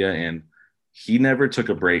social media, and he never took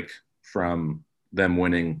a break from them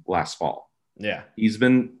winning last fall. Yeah. He's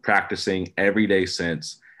been practicing every day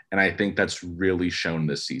since, and I think that's really shown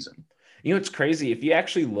this season. You know, it's crazy. If you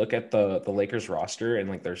actually look at the Lakers roster and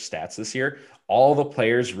like their stats this year, all the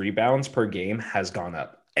players' rebounds per game has gone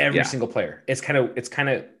up. Every single player. It's kind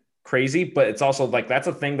of crazy, but it's also like that's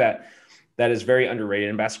a thing that is very underrated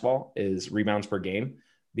in basketball is rebounds per game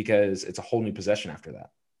because it's a whole new possession after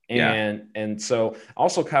that. And so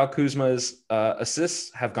also Kyle Kuzma's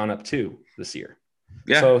assists have gone up too this year.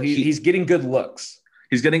 Yeah. So he's getting good looks.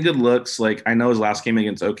 He's getting good looks. Like I know his last game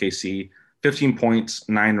against OKC, 15 points,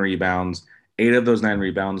 9 rebounds. 8 of those 9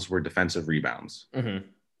 rebounds were defensive rebounds,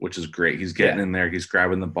 which is great. He's getting in there. He's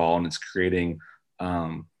grabbing the ball, and it's creating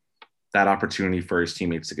that opportunity for his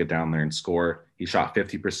teammates to get down there and score. He shot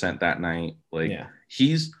 50% that night. Like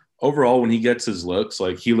he's overall, when he gets his looks,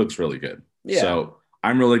 like he looks really good. Yeah. So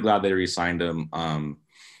I'm really glad they re-signed him.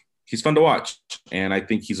 He's fun to watch, and I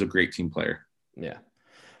think he's a great team player. Yeah.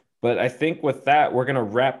 But I think with that, we're going to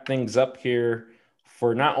wrap things up here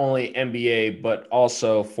for not only NBA, but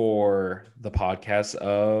also for the podcast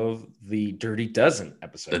of the Dirty Dozen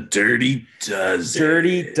episode. The Dirty Dozen.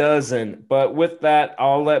 Dirty Dozen. But with that,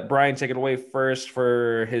 I'll let Brian take it away first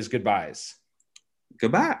for his goodbyes.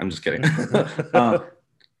 Goodbye. I'm just kidding.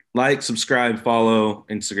 Like, subscribe, follow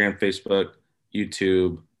Instagram, Facebook,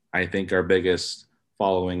 YouTube. I think our biggest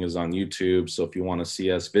following is on YouTube. So if you want to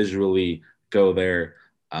see us visually, go there.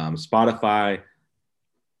 Spotify.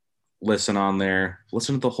 Listen on there.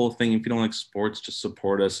 Listen to the whole thing. If you don't like sports, just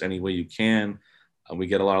support us any way you can. We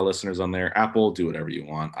get a lot of listeners on there. Apple, do whatever you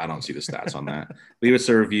want. I don't see the stats on that. Leave us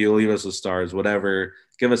a review. Leave us the stars, whatever.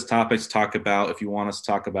 Give us topics to talk about. If you want us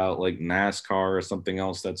to talk about like NASCAR or something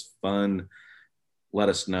else that's fun, let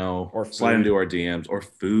us know. Or slide into our DMs. Or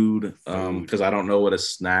food. Because I don't know what a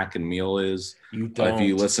snack and meal is. You don't. If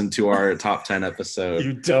you listen to our top 10 episode.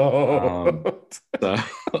 You don't. So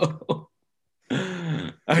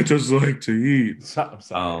I just like to eat. I'm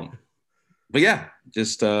sorry. But yeah,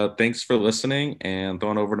 just thanks for listening and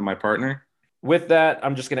throwing over to my partner. With that,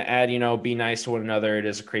 I'm just going to add, be nice to one another. It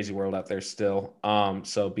is a crazy world out there still.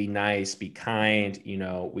 So be nice, be kind.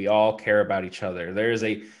 We all care about each other. There's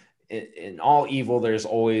in all evil, there's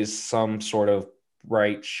always some sort of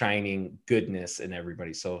bright, shining goodness in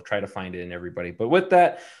everybody. So try to find it in everybody. But with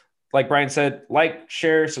that, like Brian said, like,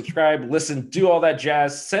 share, subscribe, listen, do all that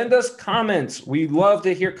jazz. Send us comments. We love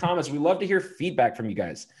to hear comments. We love to hear feedback from you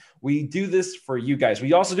guys. We do this for you guys.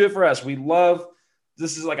 We also do it for us.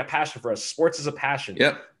 This is like a passion for us. Sports is a passion.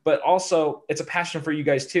 Yep. But also it's a passion for you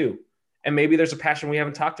guys too. And maybe there's a passion we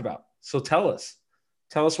haven't talked about. So tell us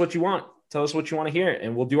what you want. Tell us what you want to hear,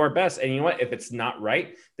 and we'll do our best. And you know what? If it's not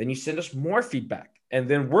right, then you send us more feedback, and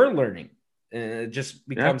then we're learning. And it just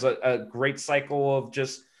becomes a great cycle of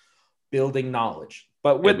just building knowledge.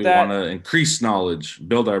 But with that, we want to increase knowledge,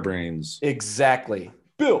 build our brains. Exactly.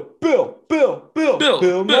 Bill Nye,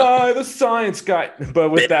 the science guy.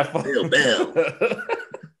 But with that, Bill.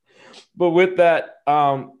 but with that,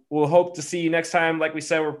 we'll hope to see you next time. Like we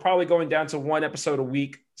said, we're probably going down to 1 episode a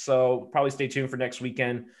week, so probably stay tuned for next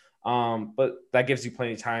weekend. But that gives you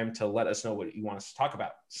plenty of time to let us know what you want us to talk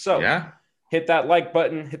about. So hit that like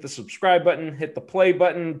button, hit the subscribe button, hit the play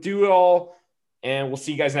button, do it all, and we'll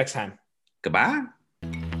see you guys next time. Goodbye.